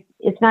surprised.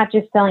 It's not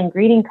just selling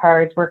greeting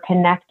cards. We're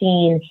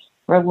connecting.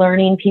 We're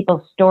learning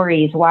people's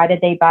stories. Why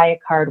did they buy a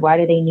card? Why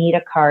do they need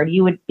a card?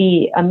 You would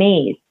be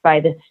amazed by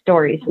the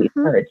stories we've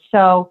heard.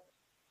 So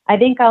I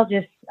think I'll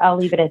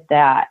leave it at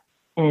that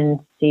and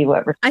see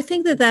what I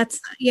think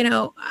that's,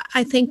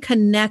 I think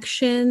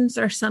connections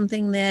are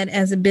something that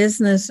as a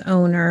business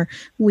owner,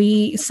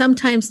 we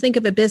sometimes think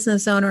of a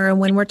business owner, and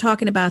when we're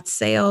talking about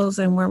sales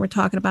and when we're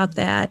talking about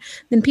that,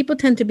 then people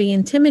tend to be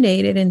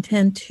intimidated and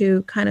tend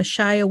to kind of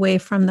shy away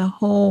from the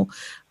whole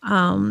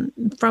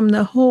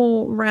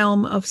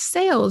realm of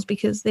sales,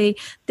 because they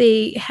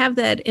have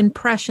that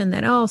impression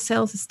that, oh,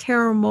 sales is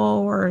terrible,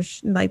 or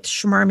like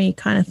schmarmy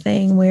kind of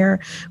thing,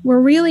 where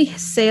really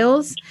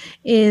sales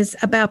is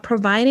about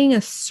providing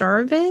a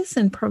service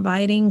and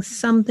providing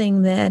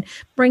something that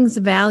brings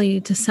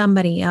value to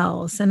somebody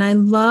else. And I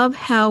love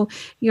how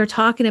you're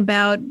talking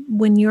about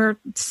when you're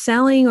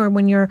selling or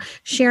when you're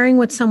sharing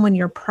with someone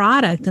your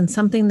product and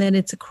something that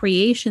it's a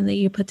creation that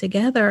you put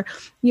together,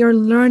 you're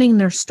learning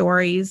their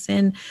stories.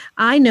 And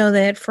I know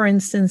that, for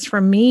instance,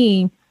 for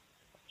me,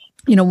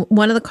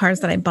 one of the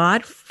cards that I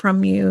bought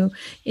from you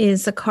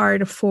is a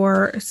card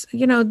for,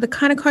 the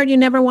kind of card you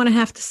never want to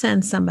have to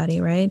send somebody,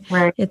 right?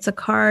 Right. It's a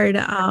card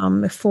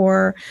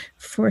for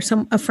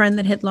a friend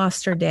that had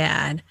lost her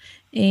dad.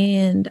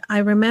 And I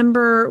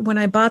remember when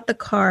I bought the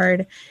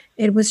card,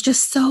 it was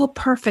just so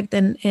perfect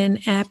and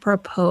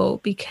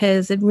apropos,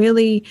 because it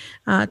really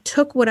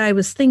took what I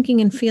was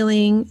thinking and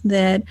feeling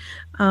that,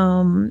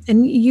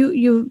 and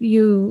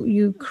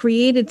you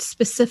created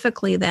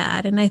specifically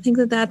that. And I think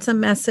that that's a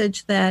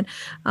message that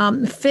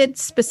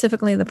fits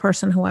specifically the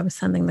person who I was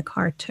sending the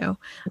card to.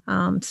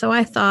 So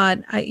I thought,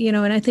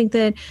 and I think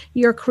that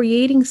you're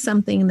creating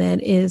something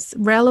that is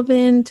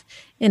relevant,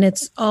 and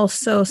it's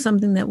also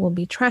something that will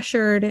be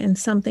treasured, and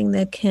something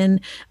that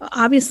can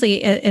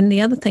obviously, and the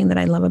other thing that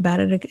I love about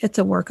it, it's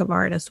a work of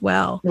art as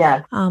well.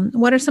 Yeah.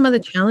 What are some of the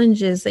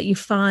challenges that you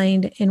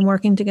find in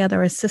working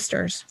together as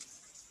sisters?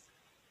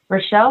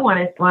 Rochelle,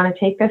 want to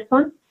take this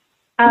one?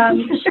 Sure.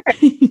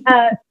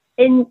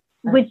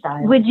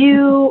 Would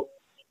you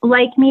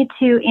like me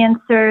to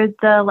answer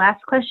the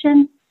last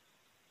question?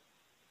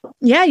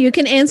 Yeah, you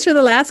can answer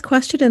the last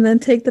question and then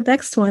take the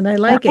next one. I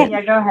like it.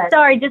 Yeah, go ahead.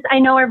 Sorry, I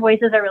know our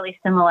voices are really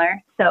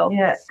similar. So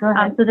yeah, go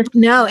ahead.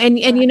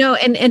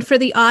 And for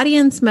the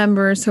audience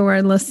members who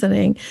are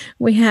listening,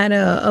 we had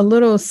a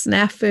little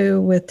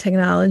snafu with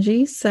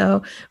technology,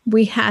 so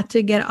we had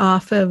to get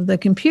off of the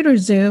computer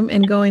Zoom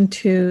and go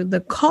into the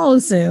call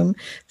Zoom.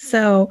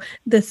 So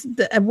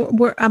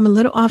I'm a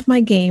little off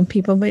my game,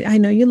 people, but I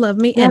know you love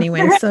me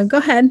anyway. So go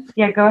ahead.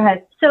 Yeah, go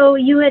ahead. So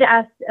you had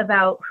asked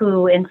about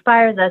who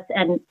inspires us,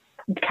 and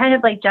kind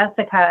of like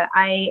Jessica,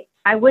 I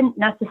wouldn't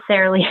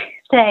necessarily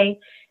say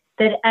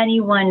that any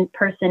one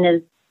person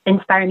is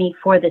inspiring me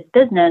for this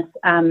business.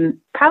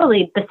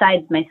 Probably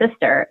besides my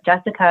sister,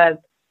 Jessica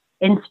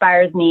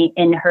inspires me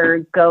in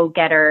her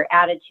go-getter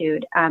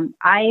attitude.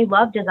 I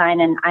love design,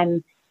 and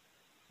I'm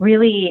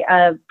really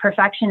a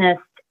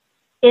perfectionist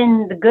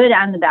in the good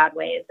and the bad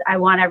ways. I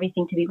want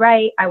everything to be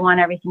right. I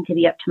want everything to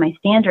be up to my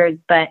standards,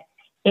 but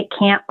it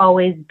can't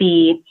always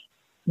be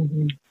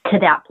to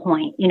that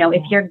point.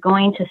 If you're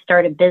going to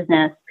start a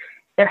business,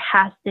 there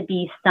has to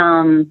be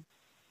some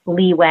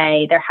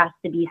leeway. There has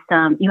to be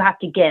you have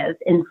to give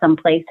in some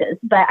places.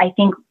 But I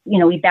think,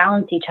 we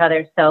balance each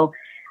other. So,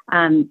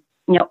 when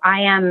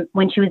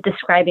she was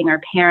describing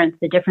our parents,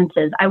 the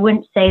differences, I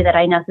wouldn't say that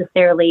I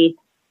necessarily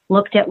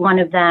looked at one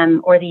of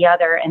them or the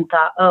other and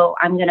thought, oh,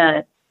 I'm going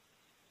to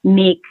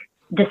make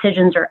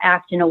decisions or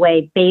act in a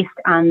way based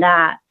on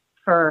that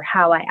for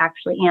how I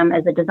actually am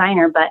as a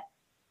designer. But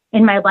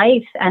in my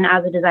life and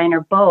as a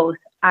designer both,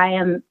 I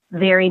am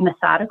very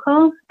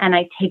methodical, and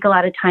I take a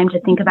lot of time to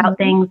think about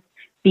things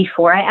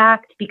before I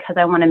act, because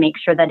I want to make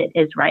sure that it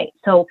is right.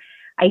 So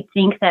I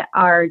think that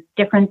our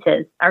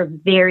differences, our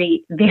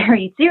very,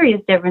 very serious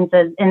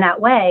differences in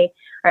that way,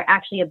 are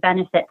actually a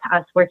benefit to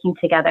us working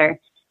together.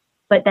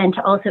 But then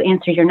to also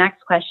answer your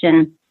next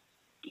question,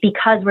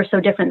 because we're so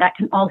different, that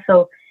can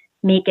also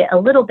make it a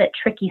little bit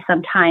tricky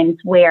sometimes,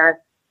 where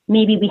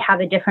maybe we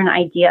have a different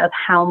idea of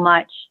how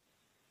much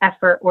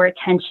effort or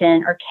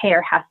attention or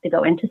care has to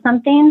go into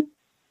something.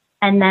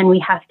 And then we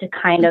have to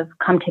kind of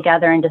come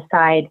together and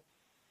decide,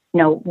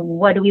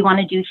 what do we want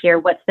to do here?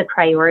 What's the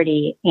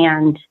priority?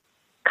 And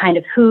kind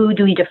of who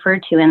do we defer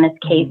to in this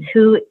case?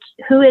 Who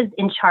is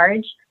in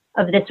charge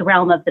of this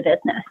realm of the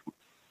business?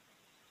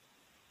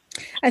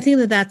 I think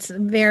that that's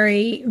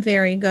very,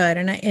 very good.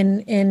 And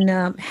in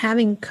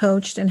having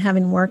coached and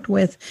having worked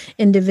with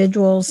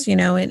individuals,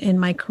 in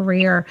my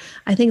career,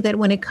 I think that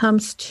when it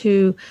comes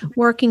to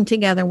working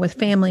together with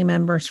family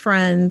members,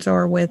 friends,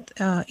 or with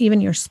even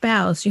your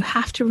spouse, you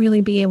have to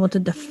really be able to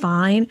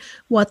define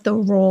what the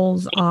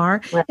roles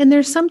are. And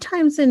there's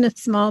sometimes in a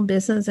small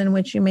business in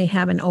which you may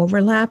have an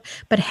overlap,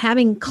 but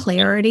having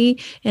clarity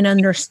and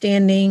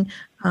understanding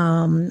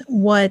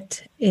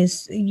what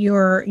is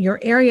your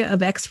area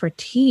of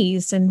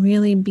expertise, and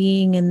really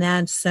being in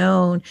that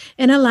zone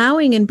and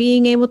allowing and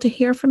being able to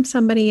hear from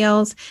somebody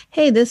else,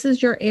 hey, this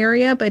is your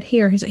area, but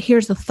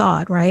here's a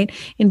thought, right?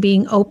 And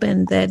being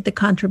open that the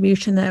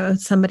contribution that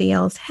somebody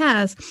else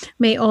has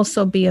may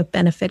also be of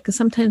benefit, because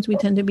sometimes we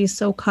tend to be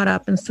so caught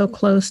up and so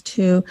close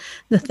to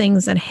the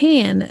things at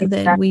hand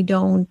that we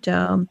don't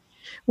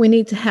we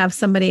need to have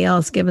somebody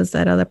else give us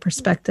that other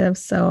perspective.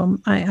 So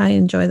I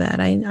enjoy that.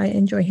 I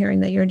enjoy hearing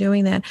that you're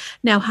doing that.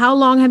 Now, how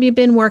long have you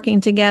been working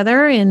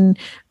together, and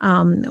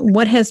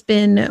what has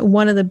been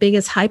one of the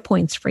biggest high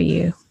points for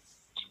you?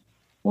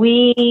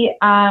 We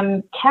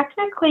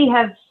technically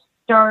have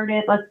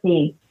started,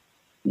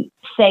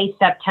 say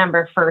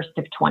September 1st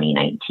of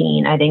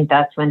 2019. I think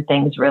that's when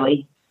things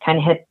really kind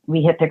of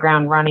we hit the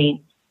ground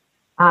running.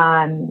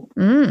 And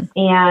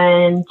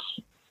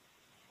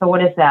so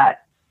what is that?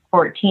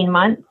 14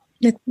 months.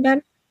 It's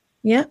better.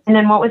 Yeah. And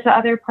then what was the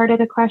other part of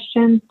the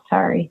question?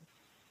 Sorry.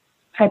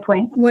 High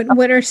point.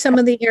 What are some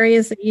of the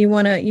areas that you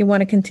want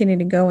to continue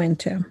to go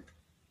into?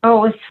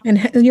 Oh,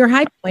 and your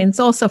high points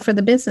also for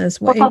the business.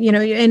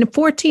 In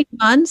 14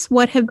 months,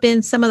 what have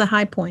been some of the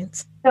high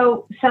points?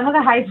 So some of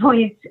the high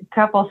points,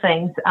 couple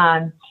things.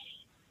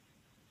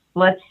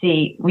 Let's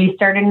see. We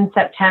started in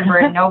September.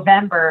 In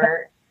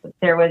November,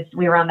 we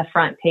were on the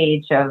front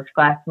page of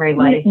Glastonbury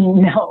Life.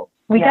 No.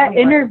 We got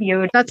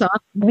interviewed. That's awesome.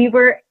 We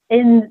were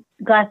in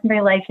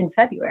Glastonbury Life in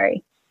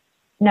February.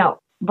 No,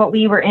 but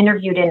we were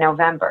interviewed in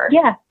November.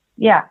 Yeah.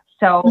 Yeah.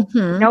 So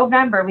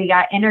November, we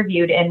got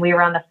interviewed and we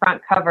were on the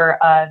front cover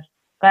of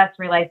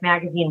Glastonbury Life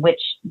magazine,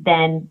 which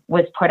then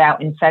was put out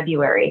in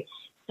February.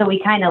 So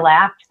we kind of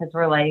laughed because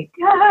we're like,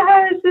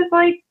 this is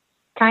like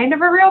kind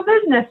of a real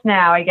business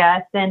now, I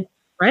guess. And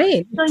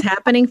right. It's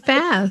happening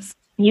fast.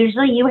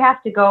 Usually you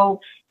have to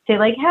go say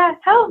like,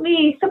 help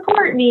me,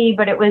 support me.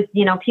 But it was,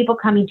 people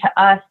coming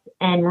to us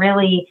and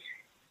really,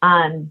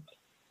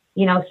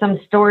 some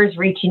stores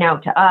reaching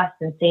out to us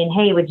and saying,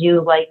 hey, would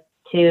you like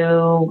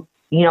to,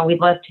 we'd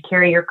love to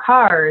carry your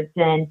cards.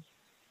 And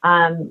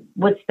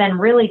what's been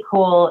really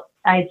cool,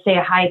 I'd say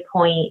a high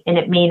point, and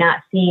it may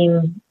not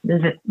seem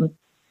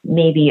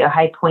maybe a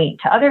high point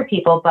to other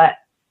people, but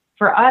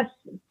for us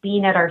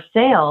being at our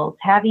sales,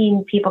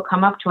 having people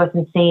come up to us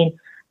and saying,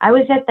 I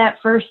was at that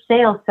first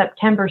sale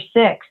September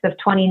 6th of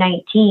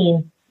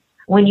 2019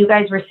 when you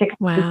guys were 6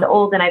 years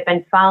old, and I've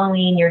been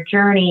following your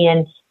journey.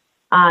 And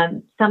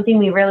something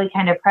we really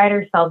kind of pride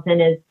ourselves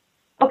in is,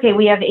 okay,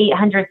 we have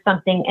 800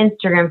 something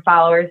Instagram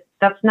followers.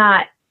 That's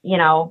not,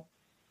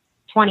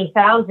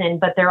 20,000,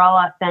 but they're all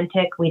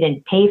authentic. We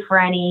didn't pay for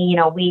any,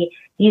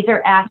 these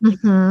are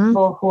active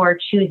people who are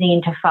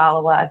choosing to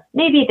follow us.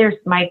 Maybe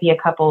might be a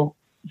couple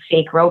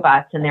fake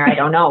robots in there. I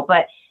don't know,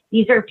 but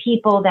these are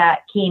people that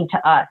came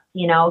to us,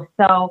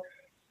 So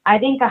I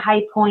think a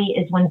high point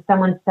is when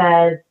someone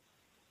says,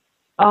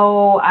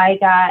 oh, I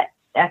got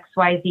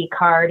XYZ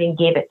card and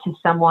gave it to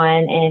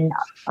someone and,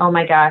 oh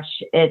my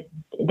gosh,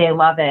 they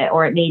love it,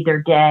 or it made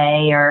their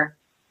day, or,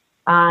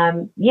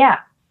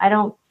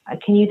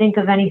 can you think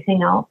of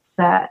anything else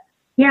that?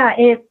 Yeah,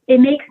 it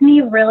makes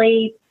me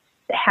really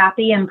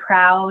happy and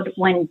proud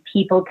when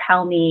people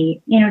tell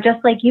me,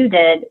 just like you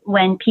did,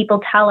 when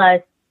people tell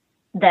us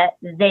that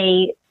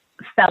they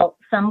felt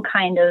some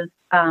kind of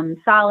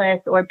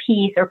solace or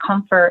peace or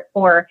comfort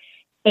or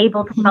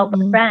able to help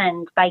a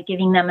friend by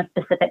giving them a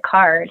specific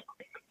card.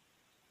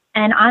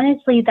 And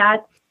honestly,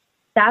 that's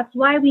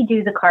why we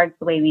do the cards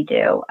the way we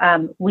do.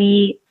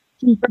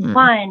 For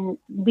one,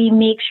 we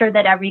make sure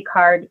that every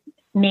card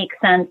makes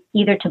sense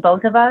either to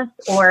both of us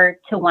or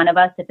to one of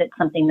us if it's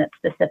something that's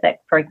specific.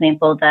 For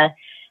example, the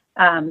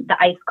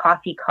iced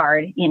coffee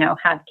card,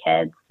 have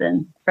kids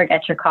and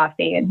forget your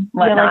coffee and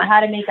whatnot. Like how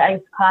to make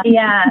iced coffee.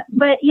 Yeah.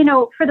 But,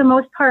 for the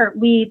most part,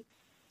 we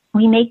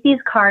make these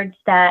cards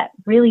that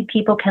really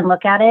people can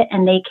look at it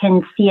and they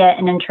can see it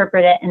and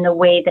interpret it in the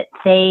way that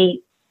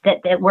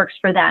it works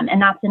for them.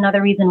 And that's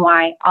another reason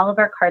why all of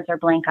our cards are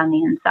blank on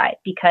the inside,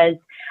 because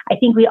I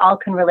think we all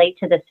can relate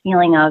to this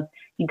feeling of,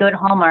 you go to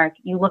Hallmark,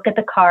 you look at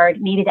the card,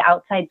 maybe the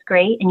outside's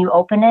great, and you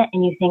open it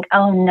and you think,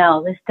 oh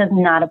no, this does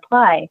not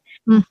apply.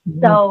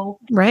 So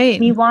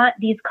we want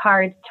these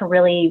cards to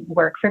really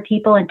work for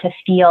people and to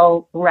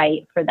feel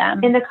right for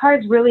them. And the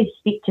cards really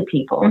speak to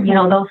people.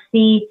 They'll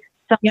see.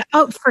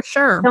 For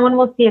sure. Someone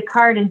will see a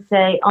card and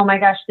say, oh my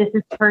gosh, this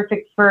is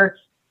perfect for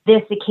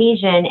this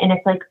occasion. And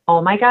it's like, oh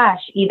my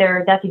gosh,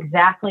 either that's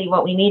exactly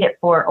what we need it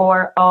for,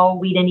 or, oh,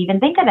 we didn't even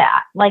think of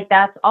that. Like,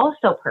 that's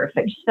also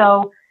perfect.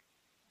 So,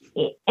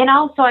 and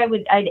also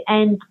I'd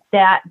end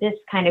this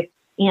kind of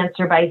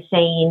answer by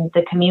saying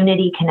the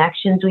community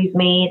connections we've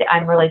made,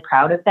 I'm really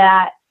proud of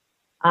that.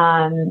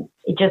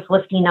 Just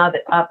lifting up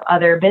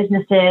other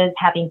businesses,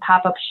 having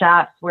pop-up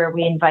shops where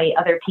we invite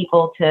other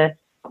people to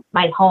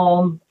my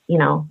home,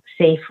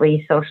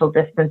 safely social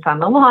distance on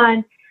the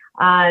lawn.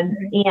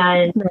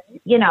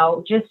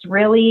 Just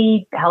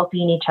really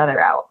helping each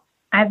other out.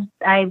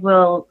 I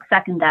will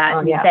second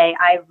that say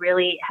I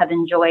really have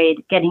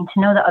enjoyed getting to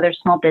know the other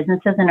small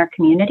businesses in our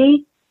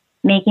community,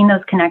 making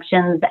those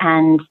connections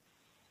and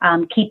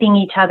keeping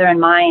each other in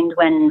mind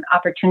when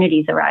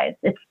opportunities arise.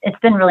 It's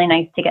been really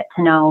nice to get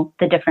to know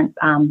the different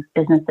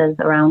businesses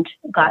around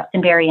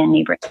Glastonbury and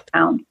neighboring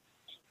towns.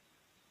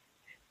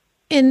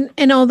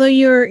 And although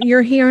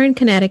you're here in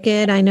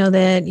Connecticut, I know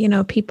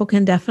that, people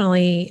can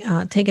definitely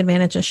take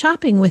advantage of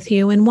shopping with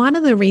you. And one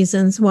of the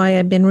reasons why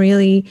I've been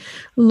really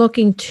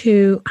looking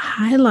to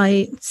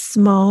highlight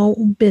small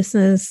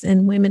business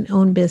and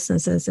women-owned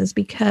businesses is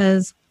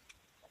because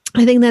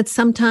I think that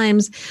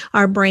sometimes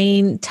our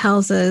brain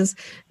tells us,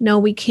 no,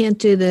 we can't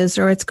do this,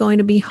 or it's going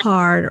to be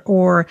hard,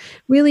 or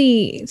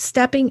really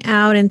stepping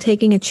out and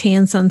taking a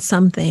chance on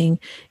something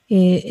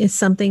is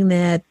something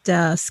that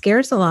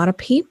scares a lot of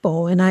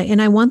people. And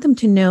I want them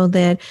to know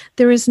that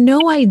there is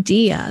no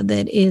idea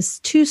that is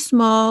too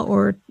small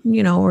or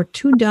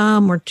too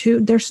dumb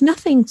there's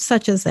nothing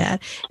such as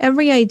that.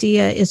 Every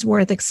idea is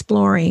worth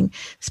exploring,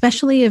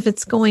 especially if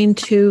it's going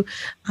to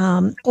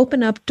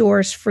open up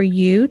doors for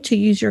you to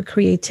use your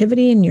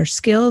creativity and your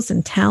skills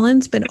and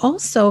talents, but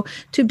also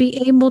to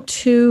be able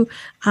to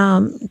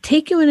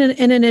take you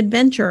in an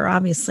adventure,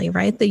 obviously,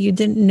 right? That you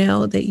didn't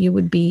know that you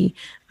would be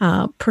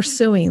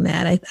pursuing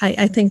that.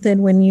 I think that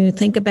when you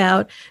think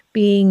about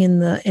being in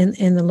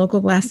the local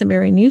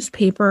Glastonbury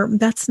newspaper,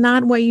 that's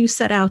not what you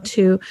set out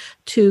to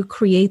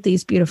create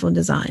these beautiful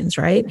designs,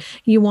 right?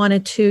 You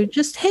wanted to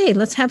just, hey,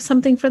 let's have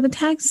something for the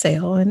tag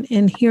sale,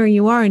 and here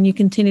you are, and you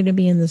continue to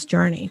be in this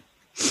journey.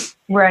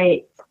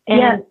 Right.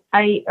 And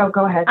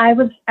go ahead. I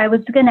was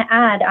going to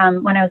add,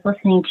 when I was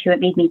listening to it,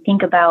 made me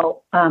think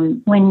about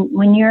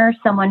when you're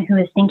someone who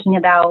is thinking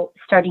about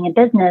starting a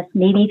business,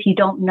 maybe if you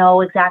don't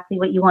know exactly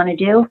what you want to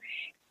do,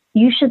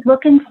 you should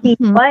look and see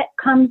what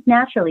comes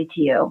naturally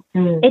to you.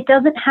 It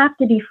doesn't have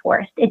to be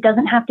forced. It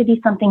doesn't have to be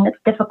something that's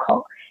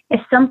difficult. If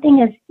something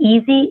is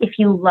easy, if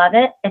you love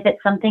it, if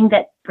it's something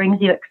that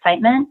brings you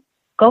excitement,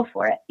 go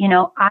for it.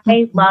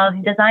 I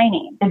love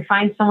designing. And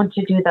find someone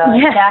to do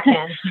the back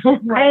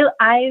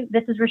end.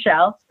 This is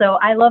Rochelle. So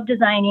I love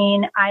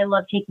designing. I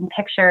love taking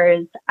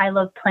pictures. I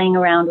love playing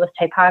around with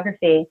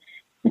typography.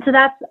 And so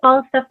that's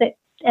all stuff that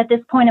at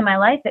this point in my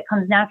life, it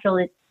comes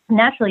naturally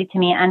to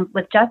me. And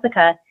with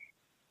Jessica,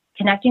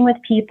 connecting with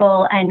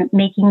people and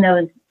making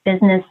those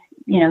business,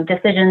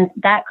 decisions,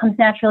 that comes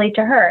naturally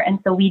to her. And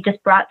so we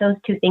just brought those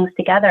two things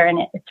together, and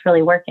it's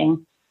really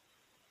working.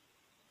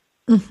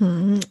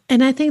 Mm-hmm.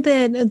 And I think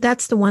that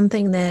that's the one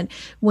thing that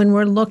when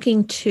we're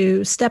looking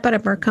to step out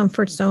of our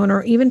comfort zone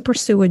or even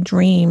pursue a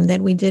dream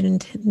that we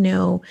didn't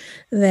know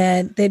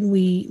that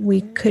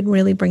we could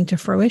really bring to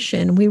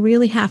fruition, we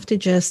really have to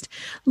just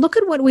look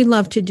at what we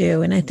love to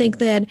do. And I think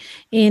that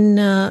in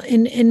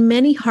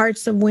many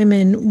hearts of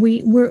women,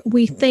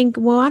 we think,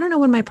 well, I don't know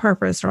what my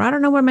purpose or I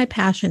don't know what my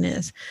passion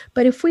is.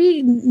 But if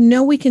we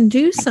know we can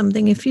do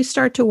something, if you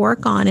start to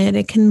work on it,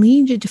 it can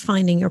lead you to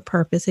finding your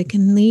purpose. It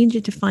can lead you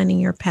to finding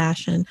your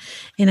passion.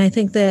 And I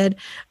think that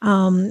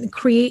and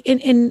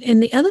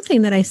the other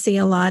thing that I see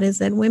a lot is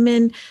that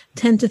women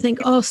tend to think,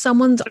 oh,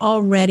 someone's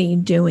already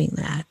doing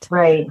that.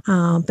 Right.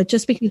 But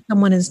just because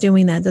someone is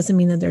doing that doesn't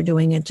mean that they're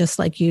doing it just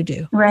like you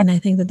do. Right. And I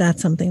think that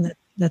that's something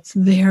that's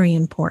very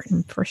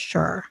important for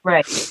sure.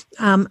 Right.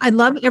 I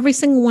love every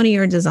single one of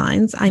your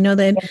designs. I know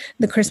that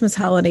the Christmas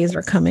holidays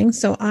are coming,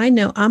 so I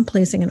know I'm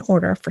placing an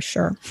order for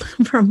sure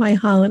for my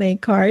holiday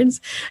cards.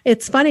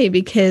 It's funny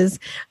because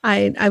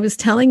I was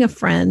telling a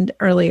friend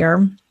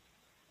earlier,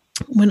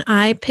 when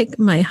I pick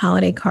my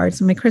holiday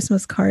cards, my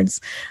Christmas cards,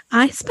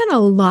 I spend a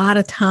lot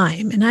of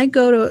time, and I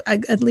go to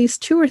at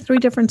least 2 or 3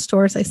 different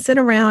stores. I sit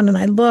around and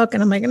I look,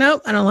 and I'm like,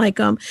 nope, I don't like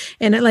them.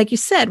 And like you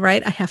said,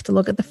 right, I have to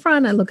look at the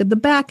front, I look at the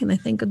back, and I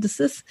think, does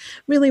this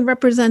really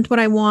represent what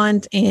I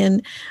want?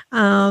 And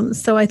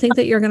so I think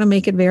that you're going to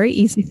make it very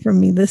easy for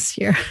me this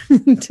year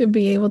to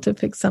be able to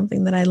pick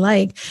something that I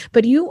like.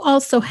 But you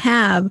also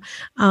have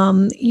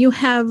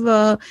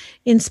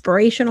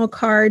inspirational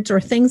cards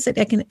or things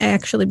that can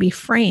actually be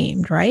framed.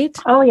 Right?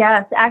 Oh,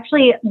 yes.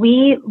 Actually,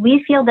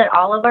 we feel that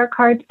all of our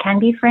cards can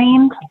be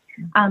framed.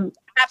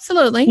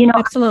 Absolutely.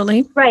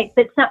 Absolutely. Right.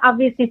 But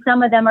obviously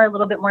some of them are a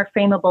little bit more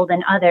frameable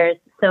than others.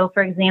 So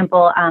for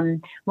example,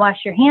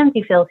 wash your hands,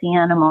 you filthy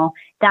animal.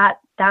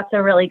 That's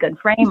a really good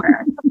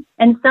framer.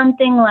 And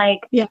something like,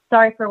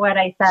 sorry for what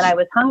I said, I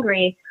was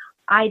hungry.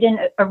 I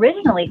didn't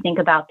originally think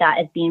about that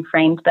as being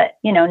framed, but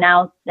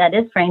now that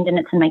is framed and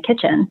it's in my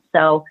kitchen.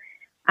 So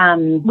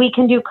we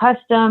can do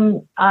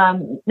custom,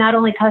 not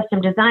only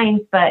custom designs,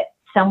 but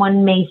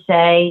someone may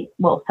say,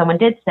 someone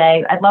did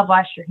say, I'd love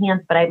wash your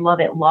hands, but I'd love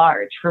it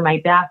large for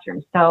my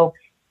bathroom. So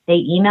they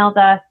emailed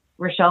us,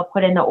 Rochelle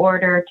put in the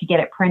order to get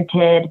it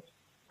printed,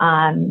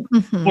 and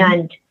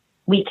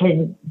we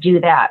can do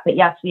that. But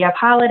yes, we have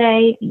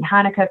holiday,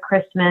 Hanukkah,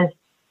 Christmas,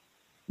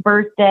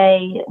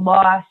 birthday,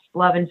 loss,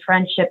 love and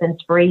friendship,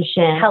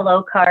 inspiration.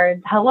 Hello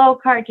card,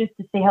 just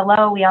to say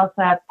hello. We also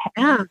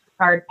have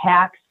card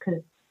packs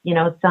because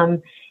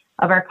some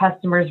of our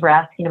customers were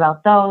asking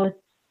about those.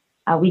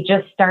 We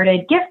just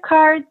started gift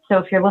cards. So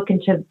if you're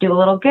looking to do a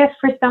little gift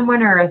for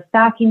someone or a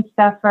stocking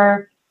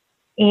stuffer,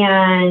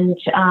 and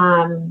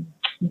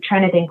I'm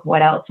trying to think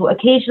what else. So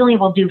occasionally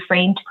we'll do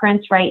framed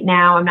prints right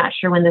now. I'm not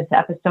sure when this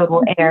episode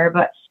will air,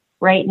 but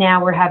right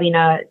now we're having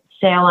a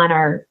sale on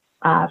our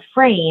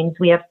frames.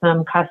 We have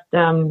some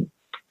custom,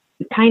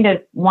 kind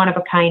of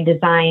one-of-a-kind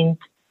designs,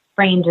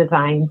 frame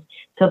designs.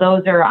 So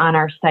those are on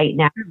our site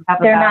now.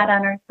 They're not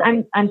on our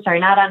site. I'm sorry,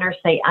 not on our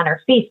site, on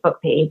our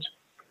Facebook page.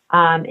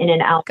 In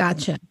an album.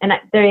 Gotcha. And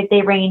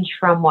they range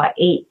from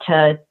 8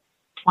 to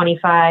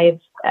 25.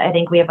 I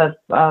think we have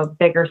a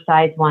bigger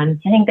size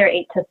one. I think they're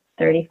 8 to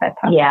 35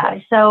 pounds. Yeah.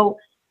 So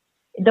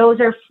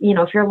those are,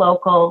 if you're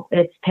local,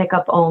 it's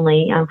pickup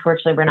only.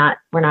 Unfortunately, we're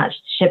not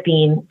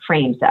shipping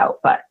frames out,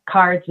 but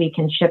cards we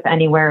can ship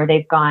anywhere.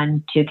 They've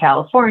gone to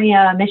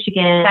California,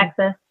 Michigan,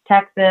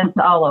 Texas,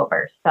 all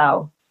over.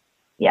 So,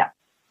 yeah.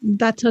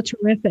 That's so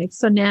terrific.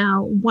 So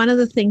now one of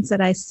the things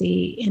that I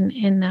see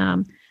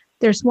in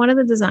there's one of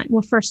the design.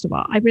 Well, first of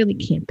all, I really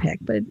can't pick,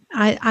 but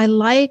I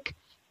like,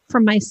 for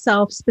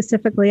myself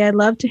specifically, I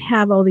love to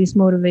have all these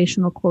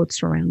motivational quotes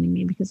surrounding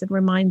me because it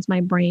reminds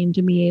my brain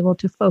to be able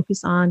to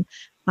focus on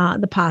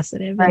the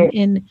positive. Right.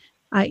 And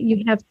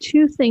you have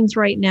two things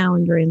right now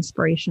in your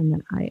inspiration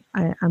that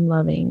I'm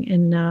loving.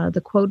 And the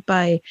quote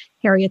by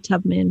Harriet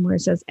Tubman, where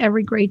it says,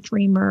 "Every great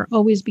dreamer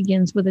always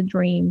begins with a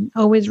dream.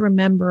 Always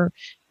remember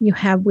you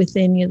have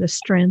within you the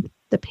strength,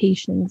 the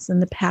patience,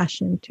 and the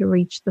passion to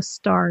reach the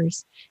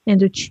stars and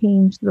to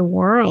change the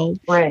world."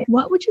 Right.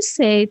 What would you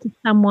say to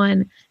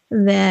someone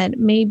that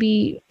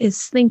maybe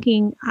is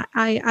thinking,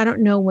 I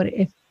don't know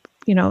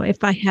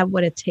if I have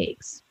what it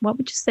takes? What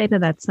would you say to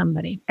that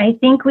somebody? I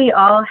think we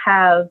all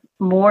have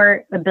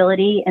more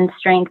ability and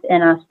strength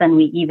in us than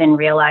we even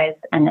realize.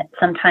 And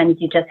sometimes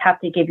you just have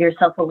to give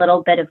yourself a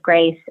little bit of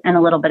grace and a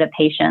little bit of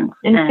patience.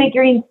 And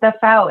figuring stuff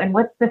out. And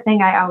what's the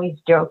thing I always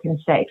joke and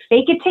say?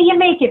 Fake it till you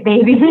make it,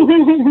 baby.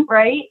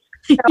 Right?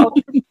 So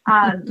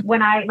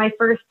when my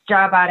first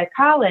job out of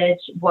college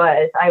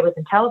I was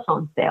in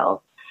telephone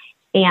sales.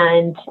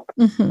 And,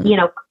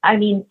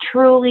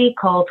 truly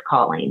cold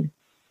calling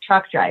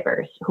truck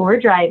drivers who were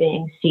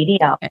driving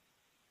CDL,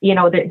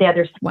 the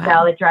other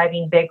salad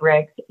driving big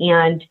rigs.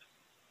 And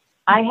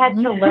I had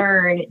to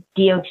learn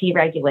DOT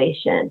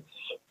regulation,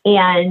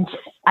 and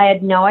I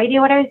had no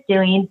idea what I was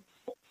doing.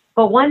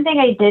 But one thing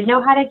I did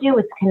know how to do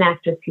was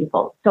connect with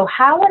people. So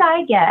how would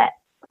I get,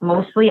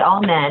 mostly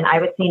all men, I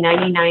would say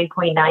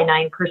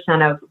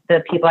 99.99% of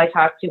the people I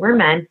talked to were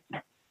men.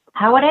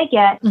 How would I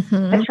get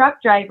a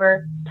truck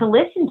driver to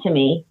listen to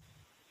me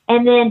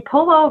and then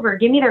pull over,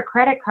 give me their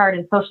credit card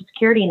and social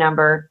security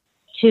number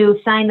to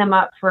sign them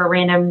up for a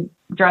random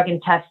drug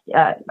and test?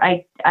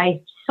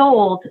 I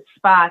sold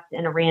spots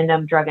in a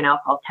random drug and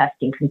alcohol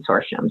testing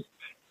consortiums.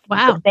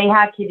 Wow. So they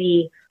had to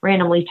be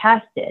randomly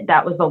tested.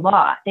 That was the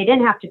law. They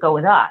didn't have to go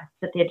with us,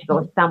 but they had to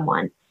go with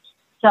someone.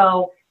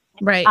 So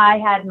right. I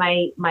had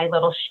my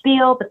little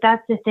spiel, but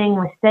that's the thing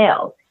with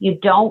sales. You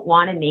don't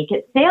want to make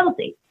it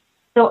salesy.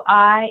 So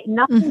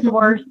nothing's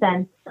worse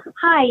than,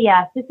 "Hi,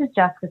 yes, this is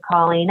Jessica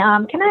calling.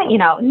 Can I,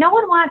 no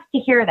one wants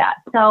to hear that.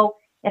 So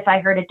if I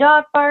heard a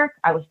dog bark,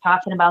 I was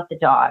talking about the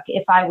dog.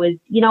 If I was,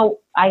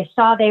 I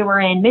saw they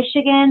were in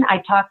Michigan,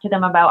 I talked to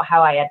them about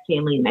how I had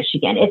family in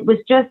Michigan. It was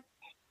just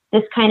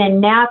this kind of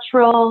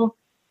natural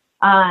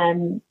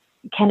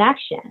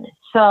connection.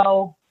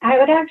 So I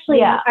would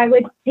actually, I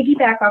would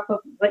piggyback off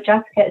of what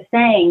Jessica is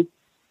saying.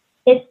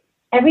 It's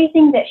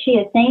everything that she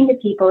is saying to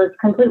people is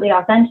completely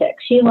authentic.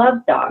 She loves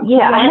dogs.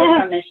 Yeah.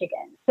 She's from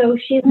Michigan. So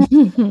she's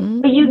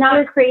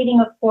not creating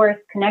a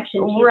forced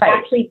connection. She's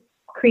actually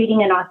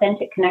creating an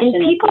authentic connection.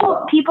 And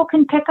people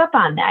can pick up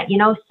on that,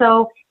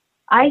 so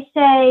I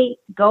say,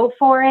 go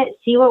for it,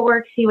 see what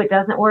works, see what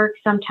doesn't work.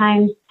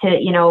 Sometimes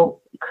to,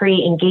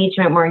 create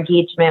more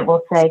engagement,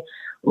 we'll say,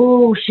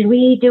 "Ooh, should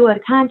we do a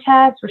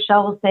contest?"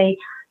 Rochelle will say,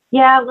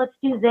 "Yeah, let's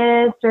do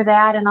this or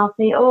that." And I'll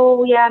say,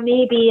 "Oh yeah,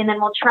 maybe." And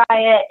then we'll try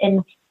it.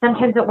 And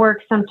sometimes it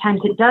works,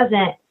 sometimes it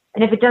doesn't.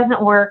 And if it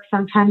doesn't work,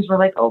 sometimes we're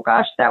like, "Oh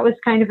gosh, that was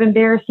kind of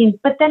embarrassing."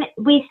 But then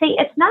we say,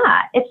 it's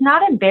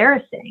not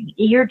embarrassing.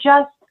 You're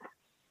just,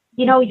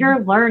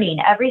 you're learning.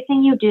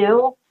 Everything you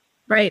do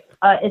right.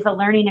 Is a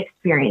learning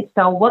experience.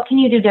 So what can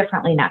you do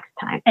differently next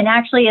time? And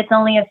actually, it's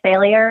only a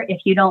failure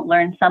if you don't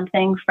learn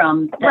something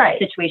from the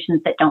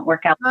situations that don't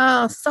work out.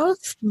 Oh, so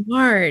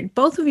smart.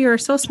 Both of you are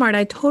so smart.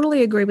 I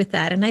totally agree with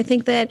that. And I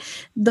think that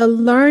the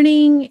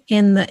learning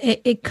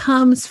it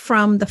comes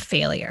from the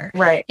failure.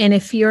 Right. And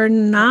if you're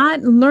not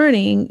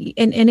learning,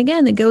 and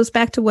again, it goes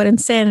back to what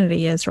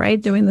insanity is,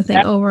 right? Doing the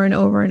thing over and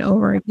over and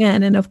over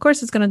again. And of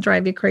course, it's going to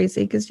drive you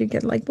crazy because you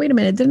get like, wait a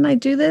minute, didn't I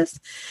do this?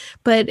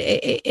 But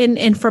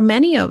and for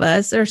many of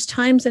us, there's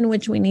times in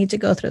which we need to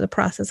go through the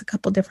process a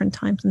couple different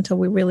times until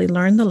we really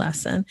learn the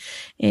lesson.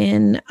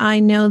 And I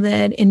know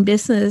that in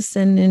business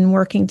and in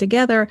working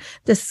together,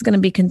 this is going to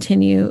be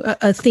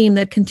a theme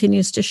that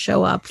continues to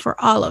show up for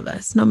all of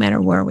us, no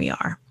matter where we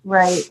are.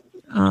 Right.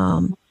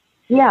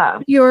 Yeah.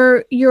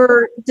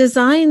 Your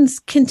designs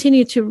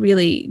continue to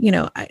really,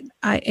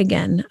 I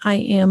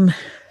am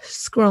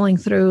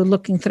scrolling through,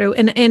 looking through,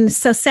 and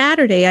so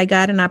Saturday I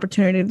got an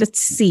opportunity to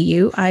see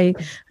you.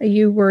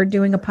 You were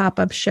doing a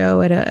pop-up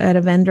show at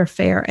a vendor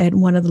fair at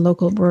one of the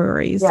local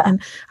breweries,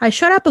 and I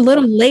showed up a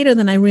little later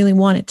than I really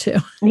wanted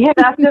to. Yeah,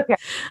 that's okay.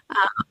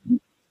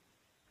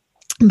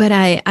 But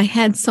I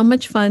had so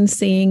much fun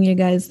seeing you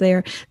guys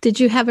there. Did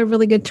you have a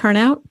really good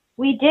turnout?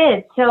 We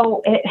did.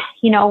 So,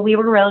 we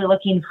were really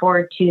looking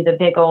forward to the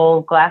big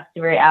old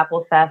Glastonbury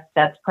Apple Fest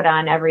that's put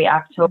on every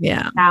October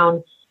in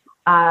town.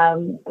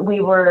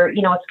 We were,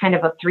 it's kind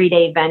of a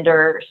 3-day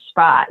vendor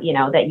spot,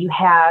 that you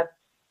have.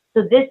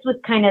 So this was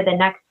kind of the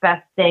next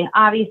best thing.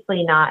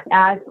 Obviously not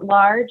as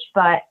large,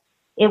 but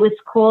it was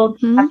cool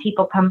to have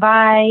people come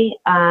by.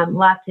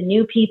 Lots of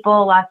new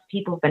people. Lots of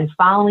people have been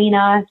following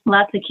us.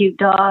 Lots of cute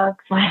dogs.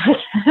 Lots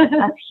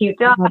of cute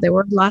dogs. Oh, there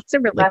were lots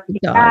of really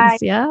cute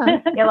dogs. Yeah.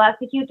 Yeah, lots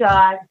of cute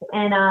dogs.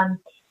 And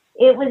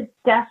it was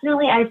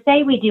definitely, I'd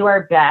say we do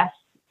our best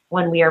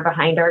when we are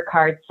behind our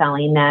cards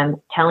selling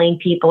them, telling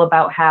people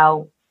about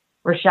how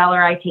Rochelle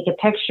or I take a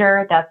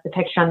picture. That's the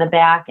picture on the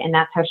back, and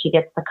that's how she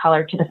gets the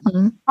color to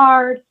the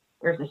card.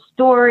 There's a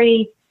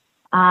story.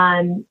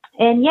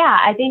 And yeah,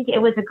 I think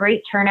it was a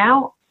great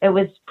turnout. It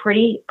was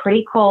pretty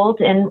cold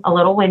and a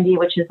little windy,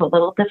 which is a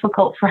little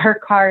difficult for our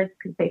cars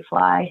because they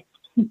fly,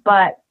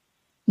 but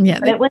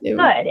it was good.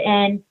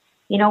 And,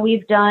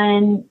 we've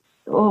done,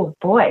 oh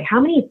boy, how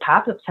many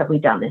pop-ups have we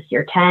done this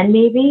year? 10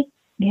 maybe?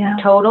 Yeah.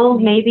 Total,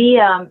 maybe.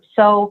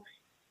 So,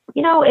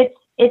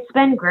 it's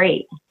been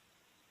great.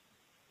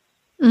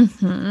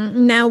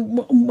 Mm-hmm. Now,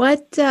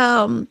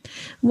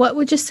 what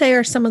would you say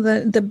are some of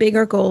the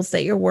bigger goals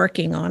that you're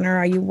working on? Or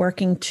are you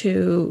working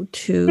to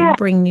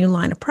bring new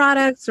line of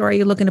products, or are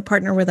you looking to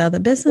partner with other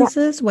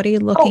businesses? Yeah. What are you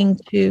looking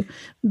to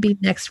be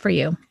next for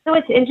you? So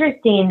it's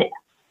interesting.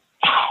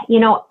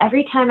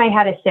 Every time I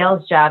had a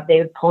sales job, they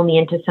would pull me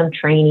into some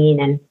training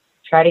and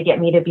try to get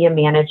me to be a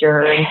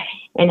manager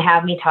and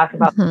have me talk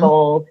about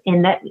goals.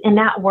 And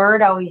that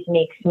word always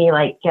makes me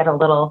get a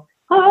little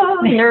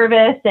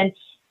nervous. And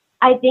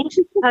I think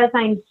because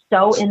I'm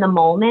so in the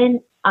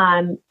moment,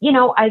 I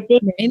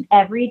think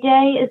every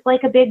day is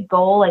a big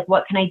goal. Like,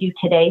 what can I do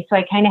today? So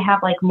I kind of have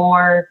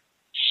more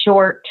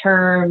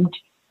short-term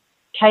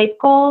type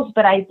goals,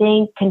 but I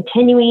think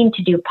continuing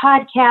to do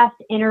podcast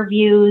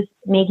interviews,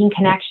 making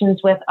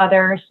connections with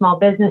other small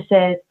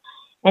businesses.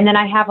 And then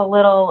I have a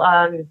little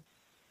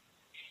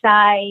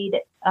side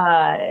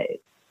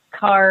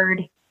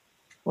card,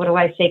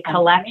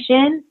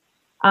 collection,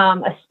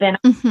 a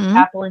spin-off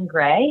Apple and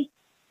Gray.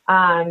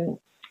 I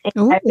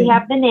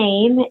have the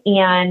name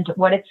and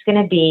what it's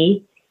going to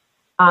be.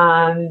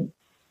 And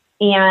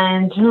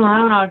I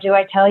don't know, do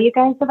I tell you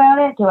guys about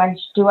it? Do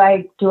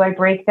I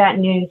break that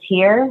news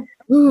here?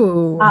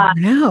 Ooh,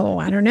 no,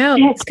 I don't know.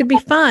 This could be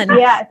fun.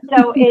 Yeah.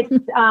 So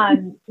it's,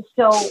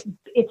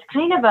 it's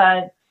kind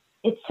of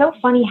it's so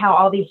funny how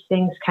all these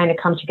things kind of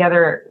come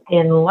together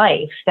in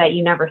life that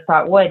you never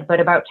thought would. But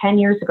about 10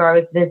 years ago, I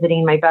was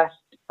visiting my best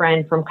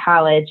friend from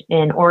college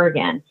in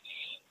Oregon,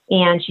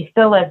 and she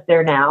still lives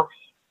there now.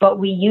 But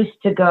we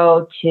used to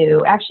go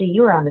to, actually,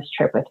 you were on this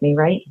trip with me,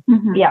 right?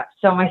 Mm-hmm. Yeah.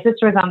 So my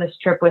sister was on this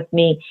trip with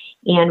me,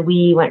 and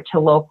we went to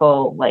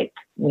local,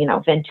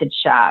 vintage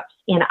shops.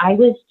 And I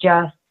was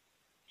just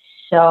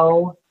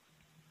so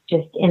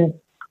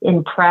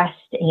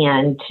impressed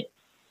and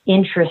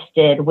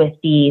interested with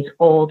these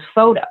old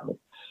photos.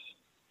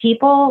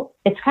 People,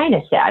 it's kind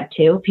of sad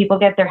too. People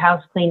get their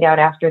house cleaned out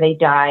after they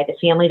die. The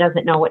family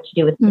doesn't know what to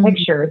do with the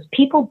pictures.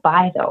 People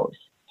buy those.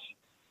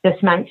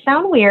 This might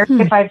sound weird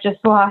if I've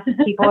just lost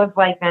people of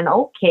then,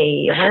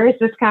 okay, where is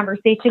this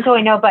conversation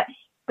going? No, but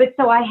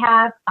so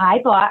I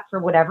bought, for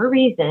whatever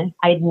reason,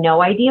 I had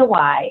no idea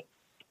why,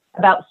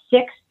 about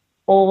 6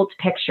 old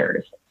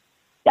pictures.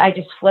 I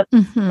just flipped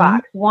the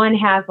box. One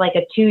has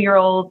a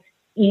 2-year-old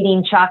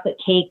eating chocolate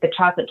cake. The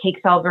chocolate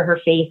cake's all over her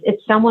face.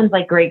 It's someone's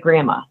great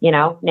grandma,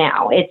 now.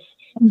 It's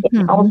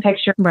an old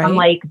picture from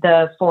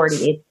the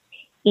 40s.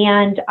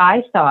 And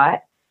I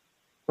thought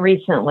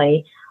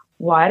recently,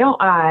 why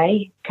don't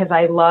because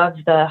I love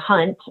the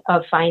hunt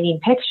of finding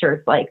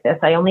pictures like this.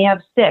 I only have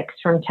 6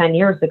 from 10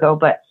 years ago,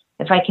 but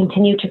if I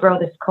continue to grow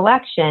this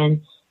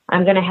collection,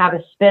 I'm going to have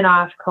a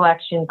spin-off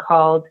collection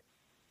called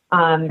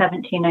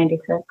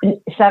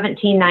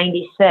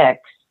 1796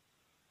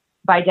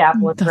 by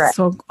Dapple and Gray.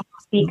 So awesome.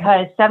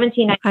 Because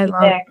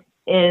 1796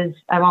 is,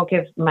 I won't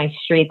give my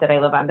street that I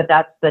live on, but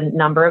that's the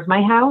number of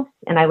my house.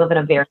 And I live in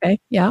a very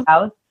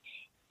house.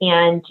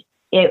 And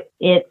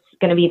it's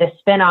going to be the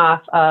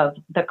spin-off of,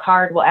 the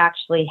card will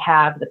actually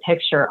have the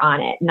picture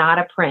on it, not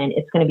a print.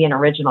 It's going to be an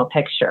original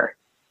picture.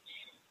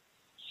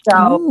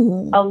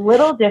 So a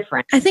little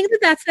different. I think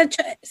that that's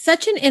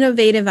such an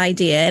innovative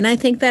idea. And I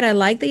think that I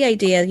like the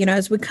idea, you know,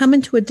 as we come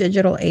into a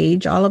digital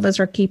age, all of us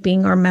are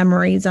keeping our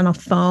memories on a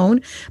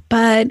phone.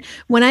 But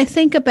when I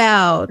think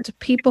about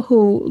people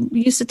who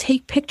used to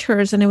take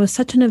pictures and it was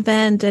such an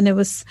event, and it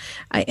was,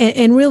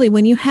 and really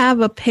when you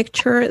have a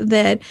picture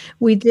that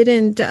we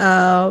didn't,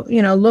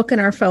 you know, look in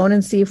our phone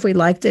and see if we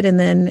liked it and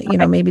then, you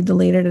know, maybe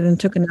deleted it and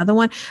took another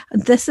one.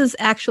 This is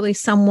actually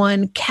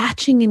someone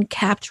catching and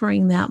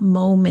capturing that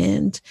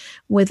moment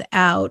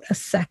without a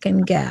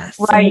second guess.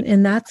 Right.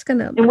 And that's going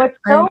to, and what's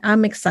so,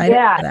 I'm excited.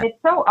 Yeah, for that.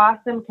 It's so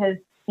awesome because,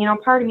 you know,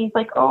 part of me is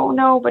like, oh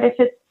no, but if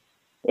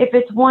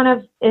it's one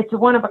of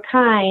a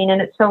kind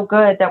and it's so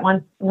good that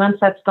once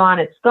that's gone,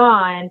 it's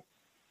gone.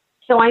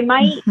 So I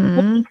might,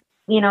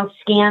 you know,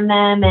 scan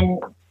them and,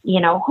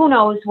 you know, who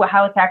knows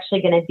how it's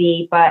actually going to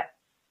be. But,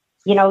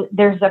 you know,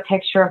 there's a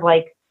picture of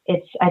like,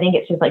 I think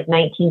it says like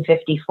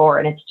 1954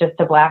 and it's just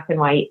a black and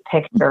white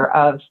picture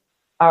of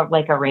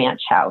like a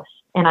ranch house.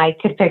 And I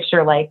could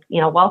picture like, you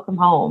know, welcome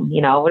home,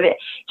 you know,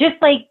 just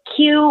like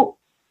cute.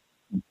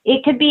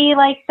 It could be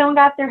like someone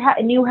got their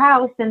new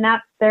house and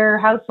that's their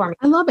housewarming.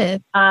 I love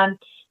it.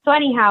 So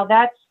anyhow,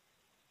 that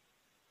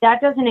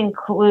doesn't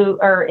include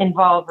or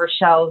involve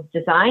Rochelle's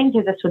design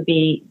because this would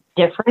be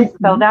different.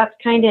 So that's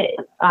kind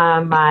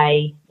of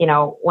my, you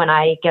know, when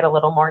I get a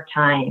little more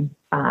time,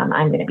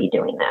 I'm going to be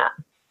doing that.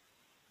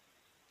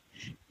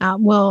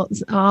 Well,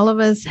 all of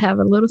us have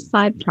a little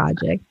side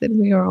project that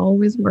we are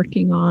always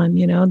working on,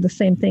 you know, the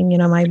same thing, you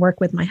know, I work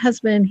with my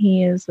husband.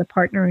 He is the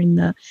partner in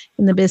the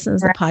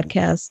business, the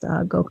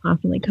podcast, Go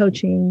Confidently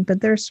Coaching, but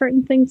there are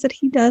certain things that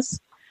he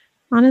does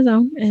on his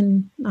own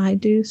and I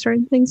do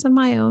certain things on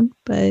my own,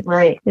 but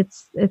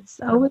it's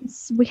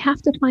always, we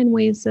have to find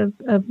ways of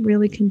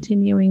really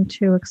continuing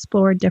to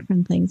explore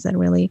different things that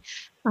really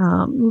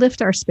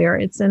lift our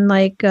spirits. And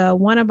like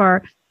one of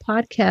our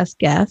podcast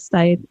guest,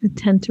 I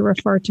tend to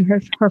refer to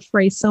her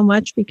phrase so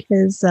much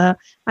because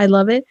I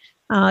love it.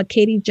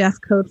 Katie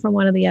Jeffcoat from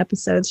one of the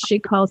episodes, she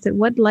calls it,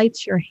 "What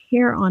lights your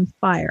hair on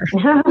fire?"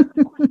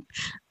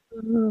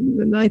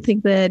 And I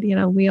think that, you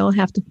know, we all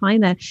have to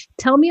find that.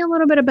 Tell me a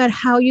little bit about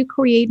how you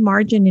create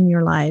margin in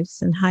your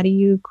lives and how do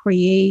you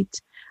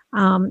create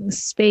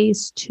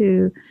space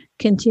to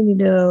continue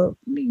to,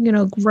 you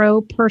know,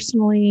 grow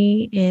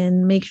personally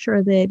and make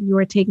sure that you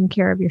are taking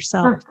care of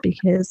yourself,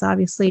 because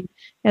obviously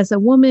as a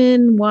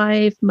woman,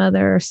 wife,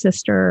 mother,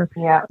 sister,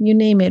 you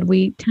name it,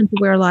 we tend to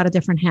wear a lot of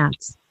different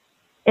hats.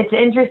 It's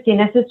interesting.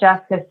 This is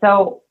Jessica.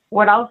 So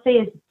what I'll say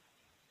is,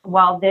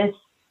 while this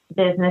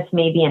business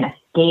may be an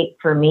escape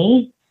for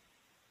me,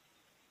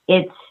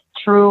 it's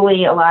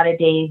truly a lot of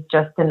days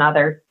just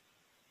another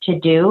to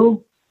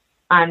do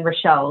on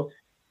Rochelle's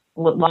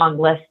long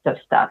list of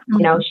stuff. You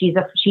know, she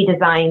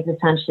designs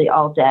essentially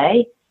all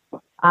day.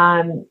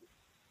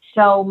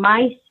 So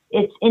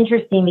it's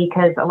interesting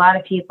because a lot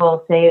of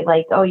people say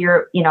like, oh,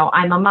 you're, you know,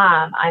 I'm a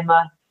mom, I'm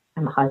a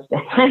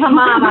husband, I'm a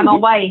mom, I'm a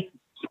wife,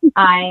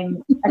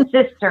 I'm a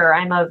sister,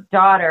 I'm a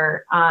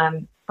daughter,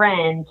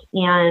 friend.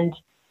 And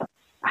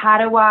how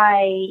do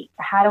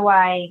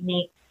I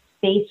make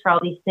space for all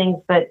these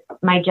things? But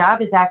my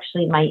job is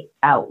actually my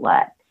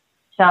outlet.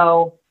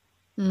 So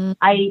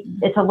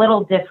it's a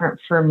little different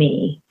for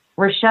me.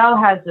 Rochelle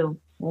has a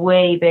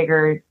way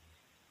bigger,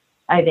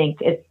 I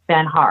think it's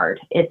been hard.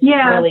 It's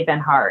really been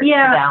hard to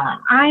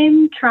balance.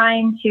 I'm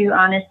trying to,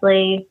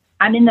 honestly,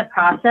 I'm in the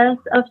process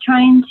of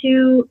trying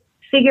to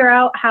figure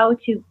out how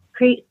to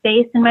create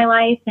space in my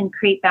life and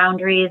create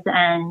boundaries.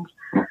 And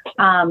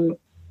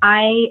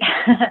I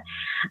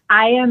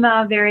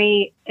am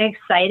very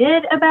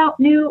excited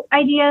about new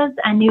ideas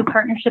and new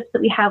partnerships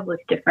that we have with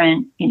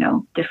different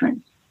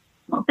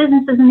small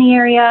businesses in the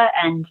area.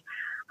 And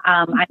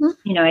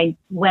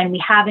when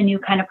we have a new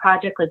kind of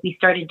project, like we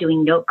started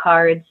doing note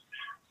cards,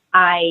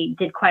 I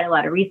did quite a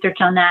lot of research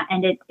on that.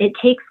 And it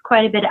takes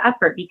quite a bit of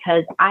effort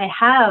because I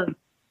have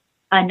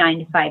a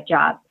 9-to-5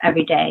 job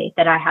every day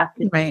that I have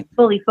to be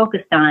fully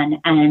focused on.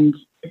 And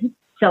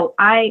so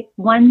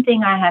one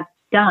thing I have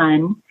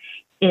done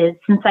is,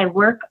 since I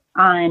work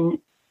on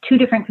 2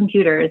 different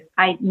computers,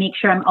 I make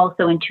sure I'm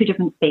also in 2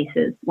 different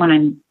spaces when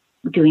I'm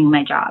doing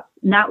my job.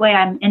 And that way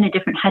I'm in a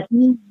different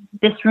headspace.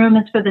 This room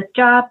is for this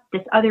job.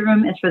 This other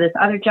room is for this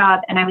other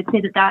job. And I would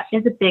say that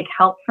is a big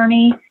help for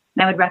me.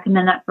 And I would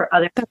recommend that for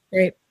other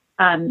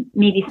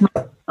maybe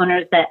small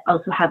owners that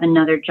also have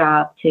another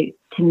job to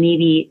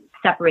maybe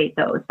separate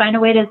those. Find a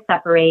way to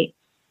separate.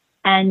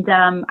 And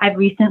I've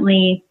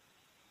recently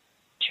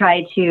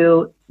tried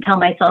to tell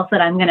myself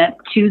that I'm going to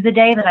choose a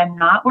day that I'm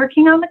not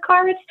working on the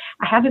cards.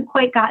 I haven't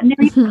quite gotten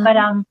there yet,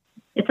 but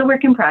it's a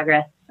work in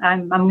progress.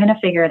 I'm going to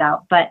figure it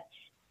out. But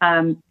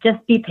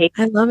just be patient.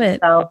 I love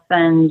it. Yourself.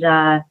 And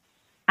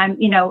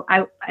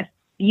if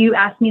you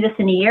asked me this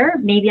in a year,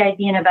 maybe I'd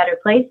be in a better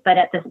place. But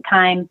at this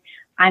time,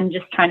 I'm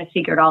just trying to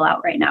figure it all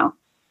out right now.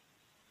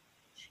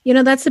 You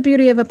know, that's the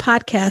beauty of a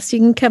podcast. You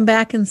can come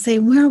back and say,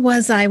 where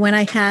was I when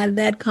I had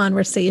that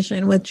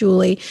conversation with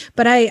Julie?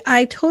 But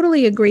I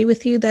totally agree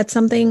with you. That's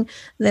something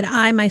that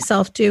I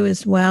myself do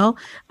as well.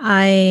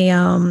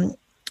 I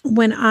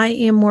when I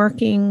am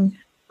working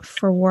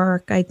for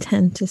work, I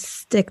tend to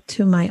stick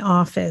to my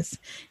office.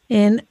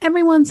 And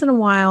every once in a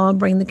while, I'll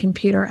bring the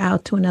computer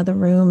out to another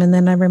room. And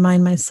then I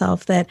remind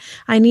myself that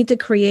I need to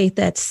create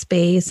that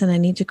space and I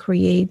need to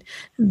create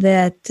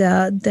that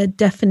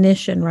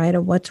definition, right,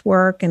 of what's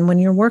work. And when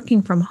you're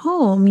working from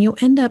home, you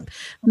end up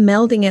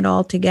melding it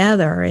all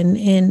together.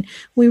 And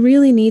we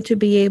really need to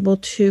be able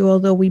to,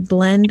 although we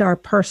blend our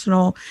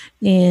personal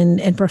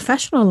and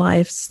professional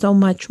life so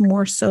much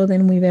more so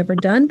than we've ever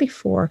done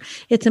before,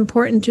 it's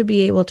important to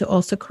be able to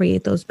also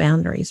create those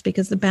boundaries,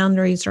 because the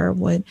boundaries are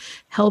what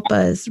help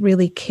us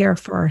really care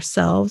for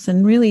ourselves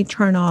and really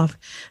turn off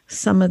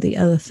some of the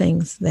other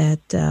things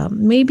that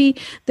maybe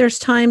there's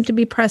time to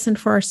be present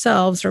for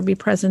ourselves or be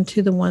present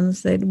to the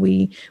ones that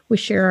we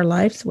share our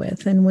lives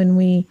with. And when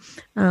we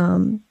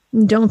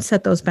don't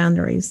set those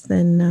boundaries,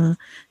 then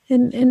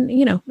and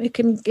you know, it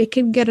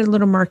can get a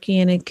little murky,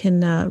 and it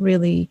can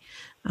really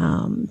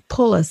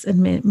pull us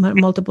in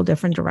multiple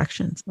different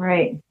directions.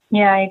 Right.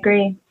 Yeah, I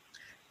agree.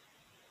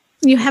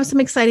 You have some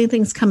exciting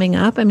things coming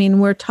up. I mean,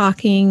 we're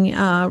talking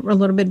a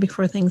little bit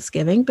before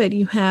Thanksgiving, but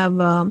you have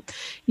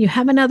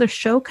another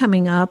show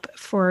coming up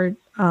for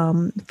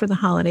the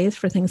holidays,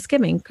 for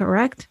Thanksgiving,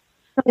 correct?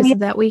 Is it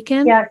that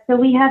weekend? Yeah. So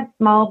we had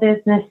Small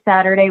Business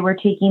Saturday. We're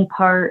taking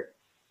part.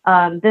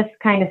 This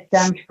kind of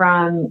stemmed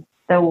from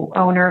the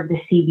owner of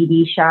the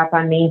CBD shop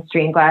on Main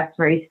Street in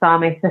Glastonbury. Saw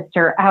my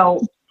sister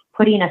out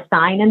putting a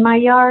sign in my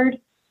yard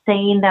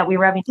saying that we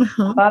were having a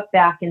up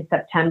back in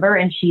September,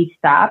 and she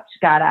stopped,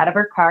 got out of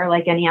her car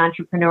like any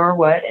entrepreneur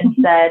would, and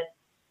said,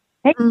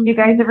 "Hey, do you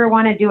guys ever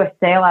want to do a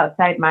sale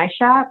outside my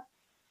shop?"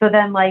 So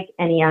then, like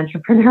any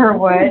entrepreneur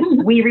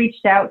would, we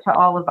reached out to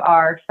all of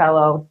our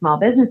fellow small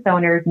business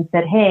owners and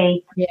said,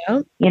 "Hey,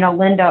 you know,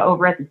 Linda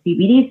over at the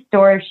CBD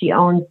store, she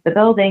owns the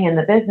building and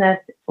the business,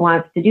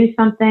 wants to do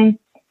something."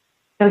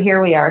 So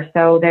here we are.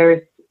 So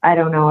there's, I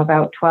don't know,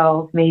 about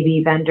 12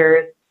 maybe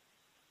vendors.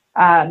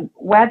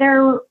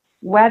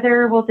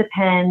 Weather will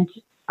depend,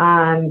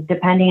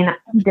 depending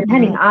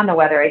on the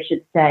weather, I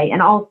should say, and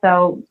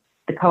also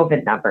the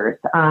COVID numbers.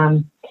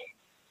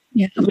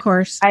 Yeah, of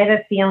course. I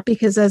have a feeling,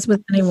 because as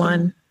with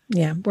anyone,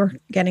 we're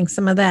getting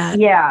some of that.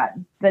 Yeah,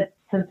 but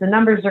since the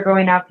numbers are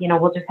going up, you know,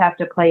 we'll just have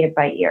to play it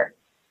by ear.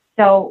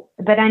 So,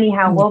 but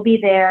anyhow, we'll be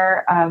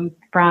there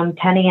from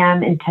 10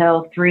 a.m.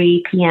 until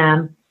 3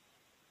 p.m.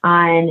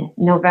 on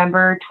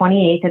November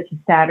 28th. It's a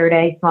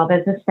Saturday, Small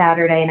Business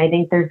Saturday. And I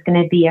think there's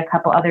going to be a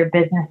couple other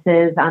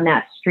businesses on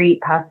that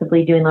street,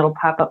 possibly doing little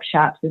pop-up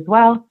shops as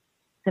well.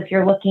 So if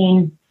you're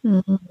looking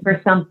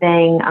for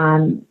something,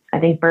 I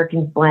think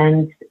Birkin's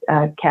Blends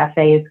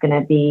Cafe is going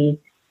to be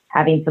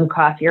having some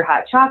coffee or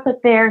hot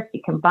chocolate there. So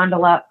you can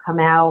bundle up, come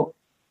out,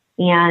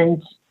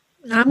 and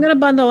I'm going to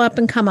bundle up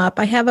and come up.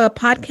 I have a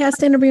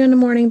podcast interview in the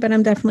morning, but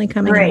I'm definitely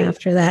coming in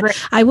after that. Great.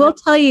 I will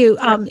tell you,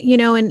 you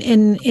know, I'm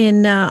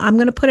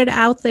going to put it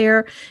out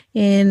there,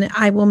 and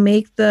I will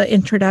make the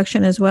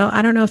introduction as well.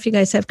 I don't know if you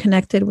guys have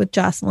connected with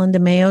Jocelyn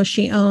DeMeo.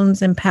 She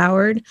owns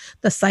Empowered,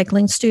 the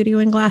cycling studio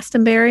in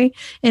Glastonbury,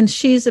 and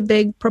she's a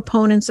big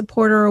proponent,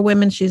 supporter of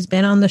women. She's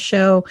been on the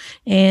show,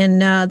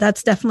 and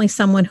that's definitely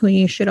someone who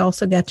you should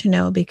also get to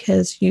know,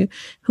 because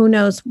who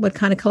knows what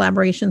kind of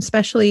collaboration,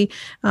 especially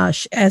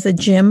as a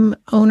gym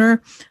owner.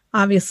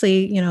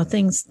 Obviously, you know,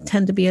 things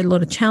tend to be a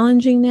little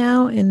challenging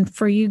now. And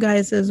for you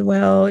guys as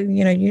well,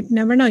 you know, you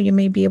never know, you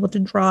may be able to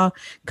draw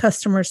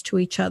customers to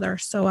each other.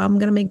 So I'm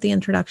going to make the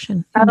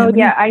introduction. Oh,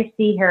 yeah, I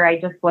see her. I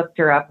just looked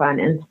her up on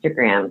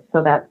Instagram.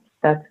 So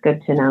that's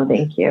good to know.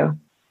 Thank you.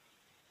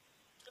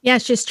 Yeah,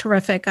 she's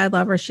terrific. I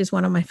love her. She's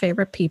one of my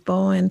favorite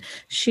people. And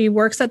she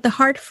works at the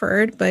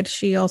Hartford, but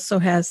she also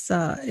has,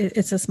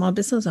 it's a small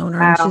business owner.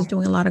 Wow. And she's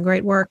doing a lot of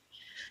great work.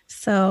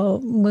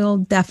 So we'll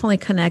definitely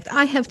connect.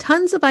 I have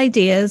tons of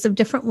ideas of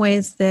different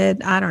ways that,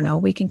 I don't know,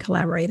 we can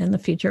collaborate in the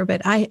future.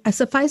 But I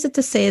suffice it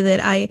to say that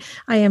I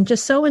am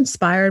just so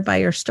inspired by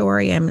your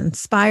story. I'm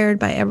inspired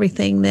by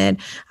everything that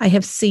I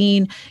have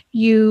seen.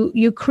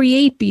 You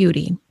create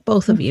beauty,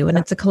 both of you, and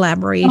it's a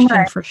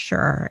collaboration for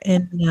sure.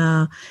 And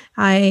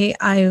I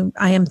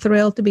am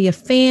thrilled to be a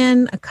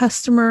fan, a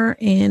customer,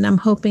 and I'm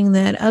hoping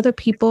that other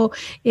people,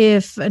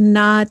 if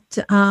not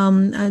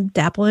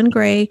Dapple and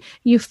Gray,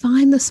 you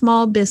find the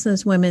small business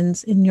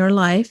women's in your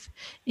life,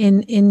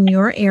 in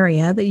your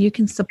area that you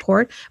can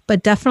support.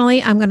 But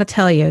definitely, I'm going to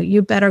tell you,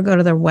 you better go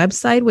to their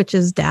website, which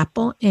is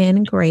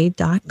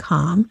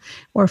dappleandgray.com,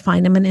 or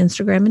find them on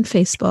Instagram and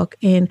Facebook,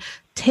 and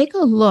take a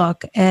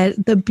look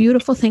at the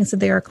beautiful things that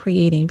they are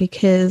creating,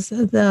 because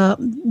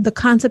the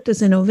concept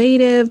is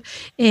innovative,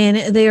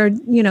 and they are,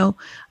 you know,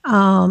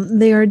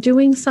 they are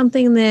doing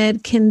something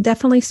that can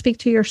definitely speak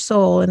to your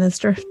soul, and there's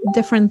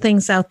different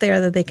things out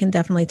there that they can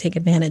definitely take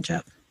advantage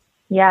of.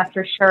 Yeah,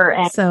 for sure.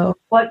 And so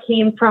what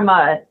came from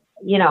a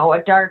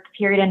dark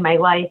period in my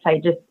life, I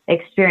just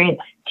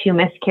experienced 2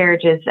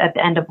 miscarriages at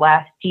the end of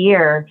last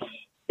year.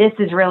 This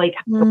is really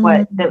kind of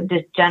what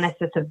the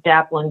genesis of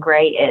Dapple and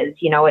Gray is.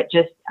 You know,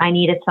 I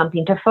needed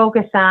something to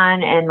focus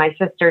on, and my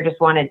sister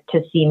just wanted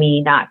to see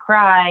me not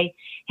cry.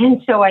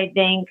 And so I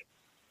think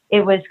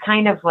it was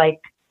kind of like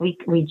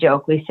we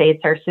joke, we say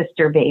it's our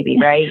sister baby,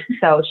 right?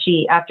 So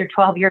she, after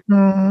 12 years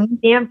in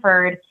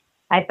Stanford,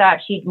 I thought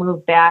she'd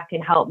move back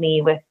and help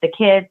me with the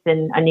kids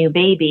and a new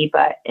baby,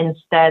 but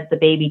instead the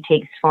baby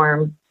takes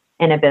form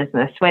in a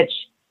business,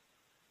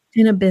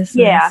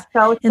 Yeah.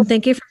 So, and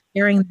thank you for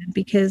sharing that,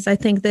 because I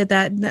think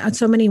that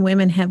so many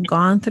women have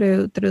gone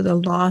through the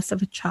loss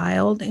of a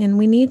child, and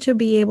we need to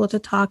be able to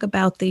talk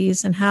about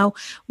these and how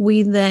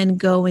we then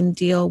go and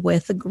deal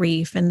with the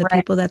grief and the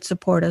people that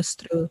support us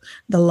through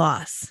the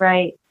loss.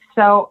 Right.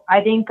 So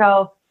I think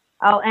I'll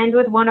end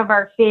with one of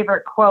our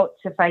favorite quotes,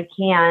 if I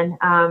can,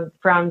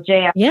 from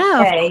JFK.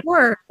 Yeah, of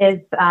course.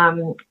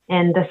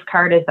 And this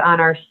card is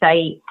on our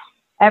site.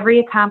 Every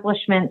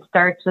accomplishment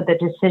starts with a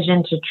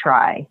decision to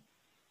try.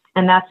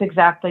 And that's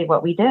exactly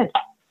what we did.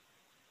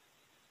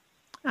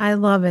 I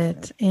love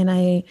it. And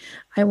I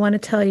want to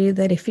tell you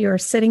that if you're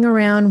sitting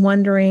around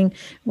wondering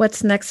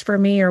what's next for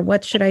me, or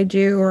what should I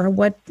do, or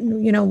what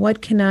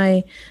can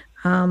I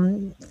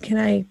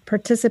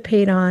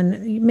participate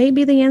on,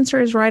 maybe the answer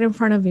is right in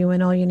front of you,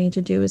 and all you need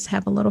to do is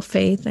have a little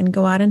faith and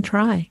go out and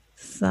try.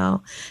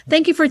 So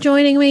thank you for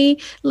joining me,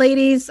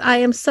 ladies. I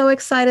am so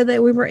excited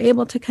that we were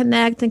able to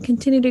connect and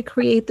continue to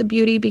create the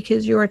beauty,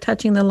 because you are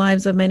touching the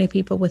lives of many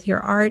people with your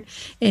art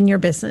and your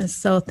business.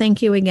 So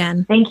thank you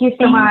again. Thank you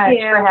so much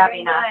for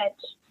having us.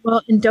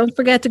 Well, and don't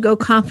forget to go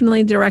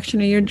confidently in the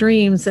direction of your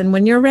dreams. And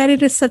when you're ready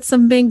to set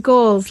some big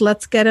goals,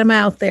 let's get them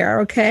out there.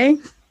 Okay.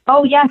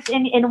 Oh, yes.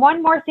 And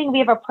one more thing, we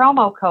have a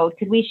promo code.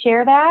 Could we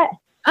share that?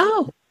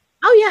 Oh,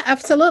 yeah,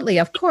 absolutely.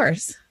 Of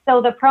course. So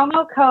the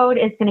promo code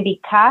is going to be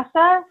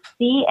CASA,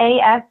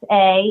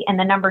 CASA, and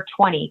the number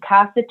 20,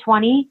 CASA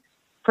 20,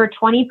 for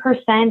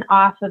 20%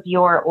 off of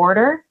your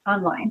order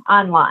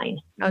online.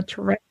 Oh,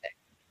 terrific.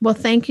 Well,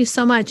 thank you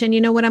so much. And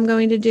you know what I'm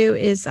going to do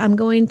is I'm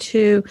going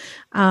to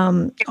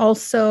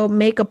also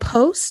make a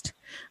post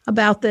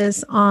about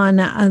this on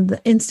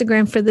the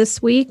Instagram for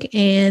this week,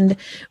 and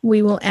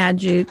we will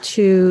add you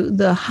to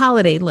the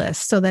holiday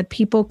list so that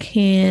people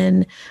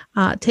can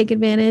take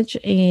advantage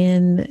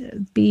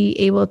and be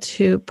able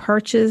to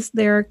purchase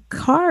their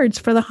cards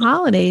for the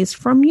holidays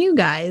from you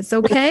guys.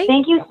 Okay.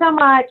 Thank you so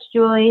much,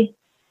 Julie.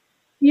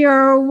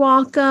 You're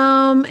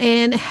welcome,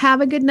 and have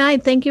a good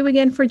night. Thank you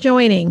again for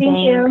joining. Thank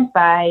you.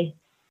 Bye.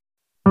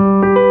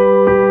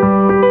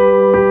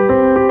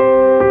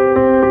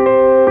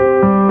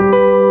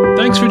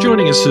 Thanks for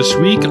joining us this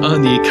week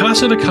on the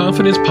Casa de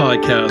Confidence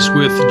podcast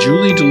with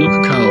Julie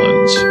DeLuca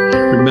Collins.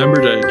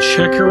 Remember to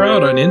check her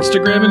out on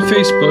Instagram and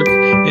Facebook,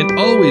 and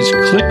always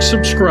click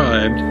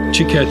subscribe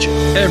to catch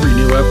every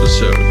new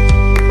episode.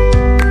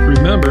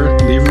 Remember,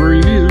 leave a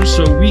review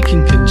so we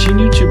can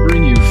continue to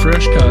bring you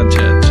fresh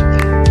content.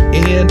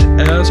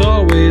 And as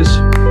always,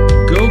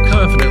 go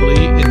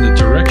confidently in the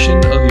direction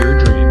of your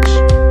dreams.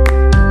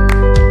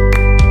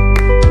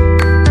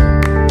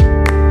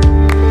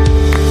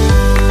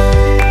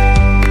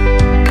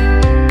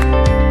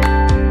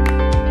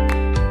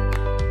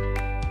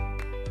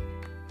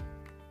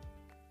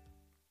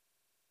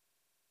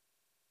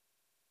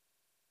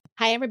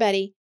 Hi,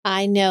 everybody.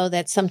 I know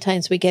that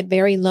sometimes we get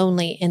very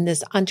lonely in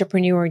this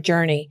entrepreneur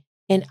journey,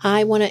 and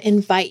I want to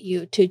invite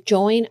you to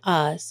join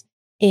us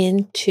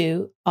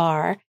into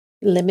our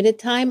limited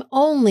time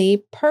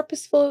only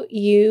Purposeful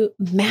You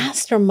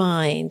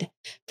Mastermind.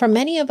 For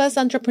many of us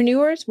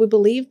entrepreneurs, we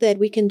believe that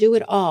we can do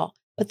it all,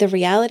 but the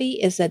reality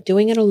is that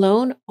doing it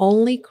alone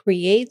only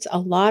creates a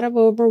lot of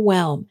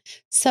overwhelm.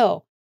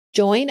 So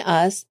join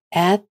us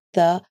at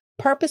the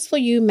Purposeful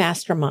You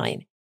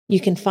Mastermind. You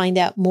can find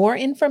out more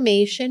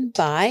information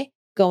by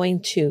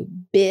going to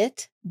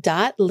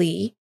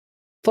bit.ly/Julie's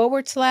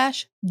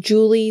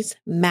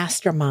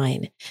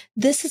Mastermind.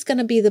 This is going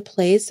to be the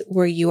place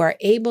where you are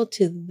able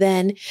to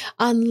then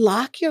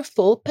unlock your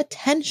full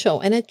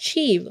potential and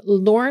achieve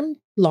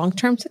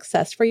long-term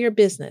success for your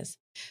business,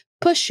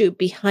 push you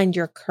behind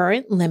your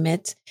current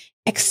limits,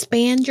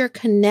 expand your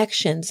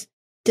connections,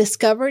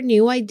 discover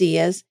new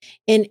ideas,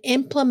 and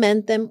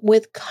implement them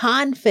with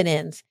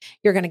confidence.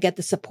 You're going to get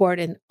the support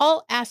in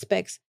all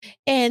aspects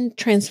and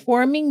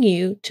transforming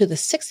you to the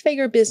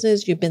six-figure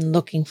business you've been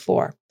looking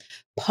for.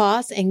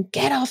 Pause and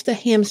get off the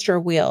hamster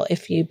wheel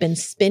if you've been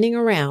spinning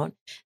around.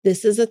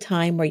 This is a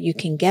time where you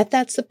can get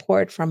that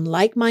support from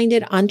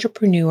like-minded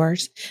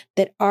entrepreneurs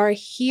that are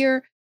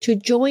here to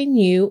join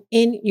you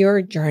in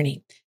your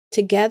journey.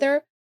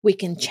 Together, we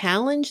can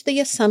challenge the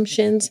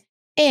assumptions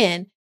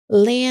and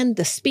land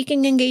the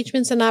speaking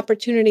engagements and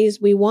opportunities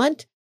we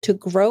want to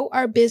grow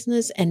our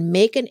business and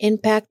make an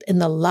impact in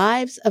the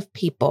lives of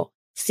people.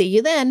 See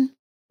you then.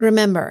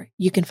 Remember,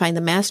 you can find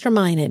the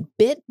mastermind at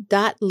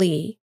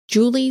bit.ly,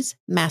 Julie's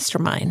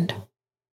Mastermind.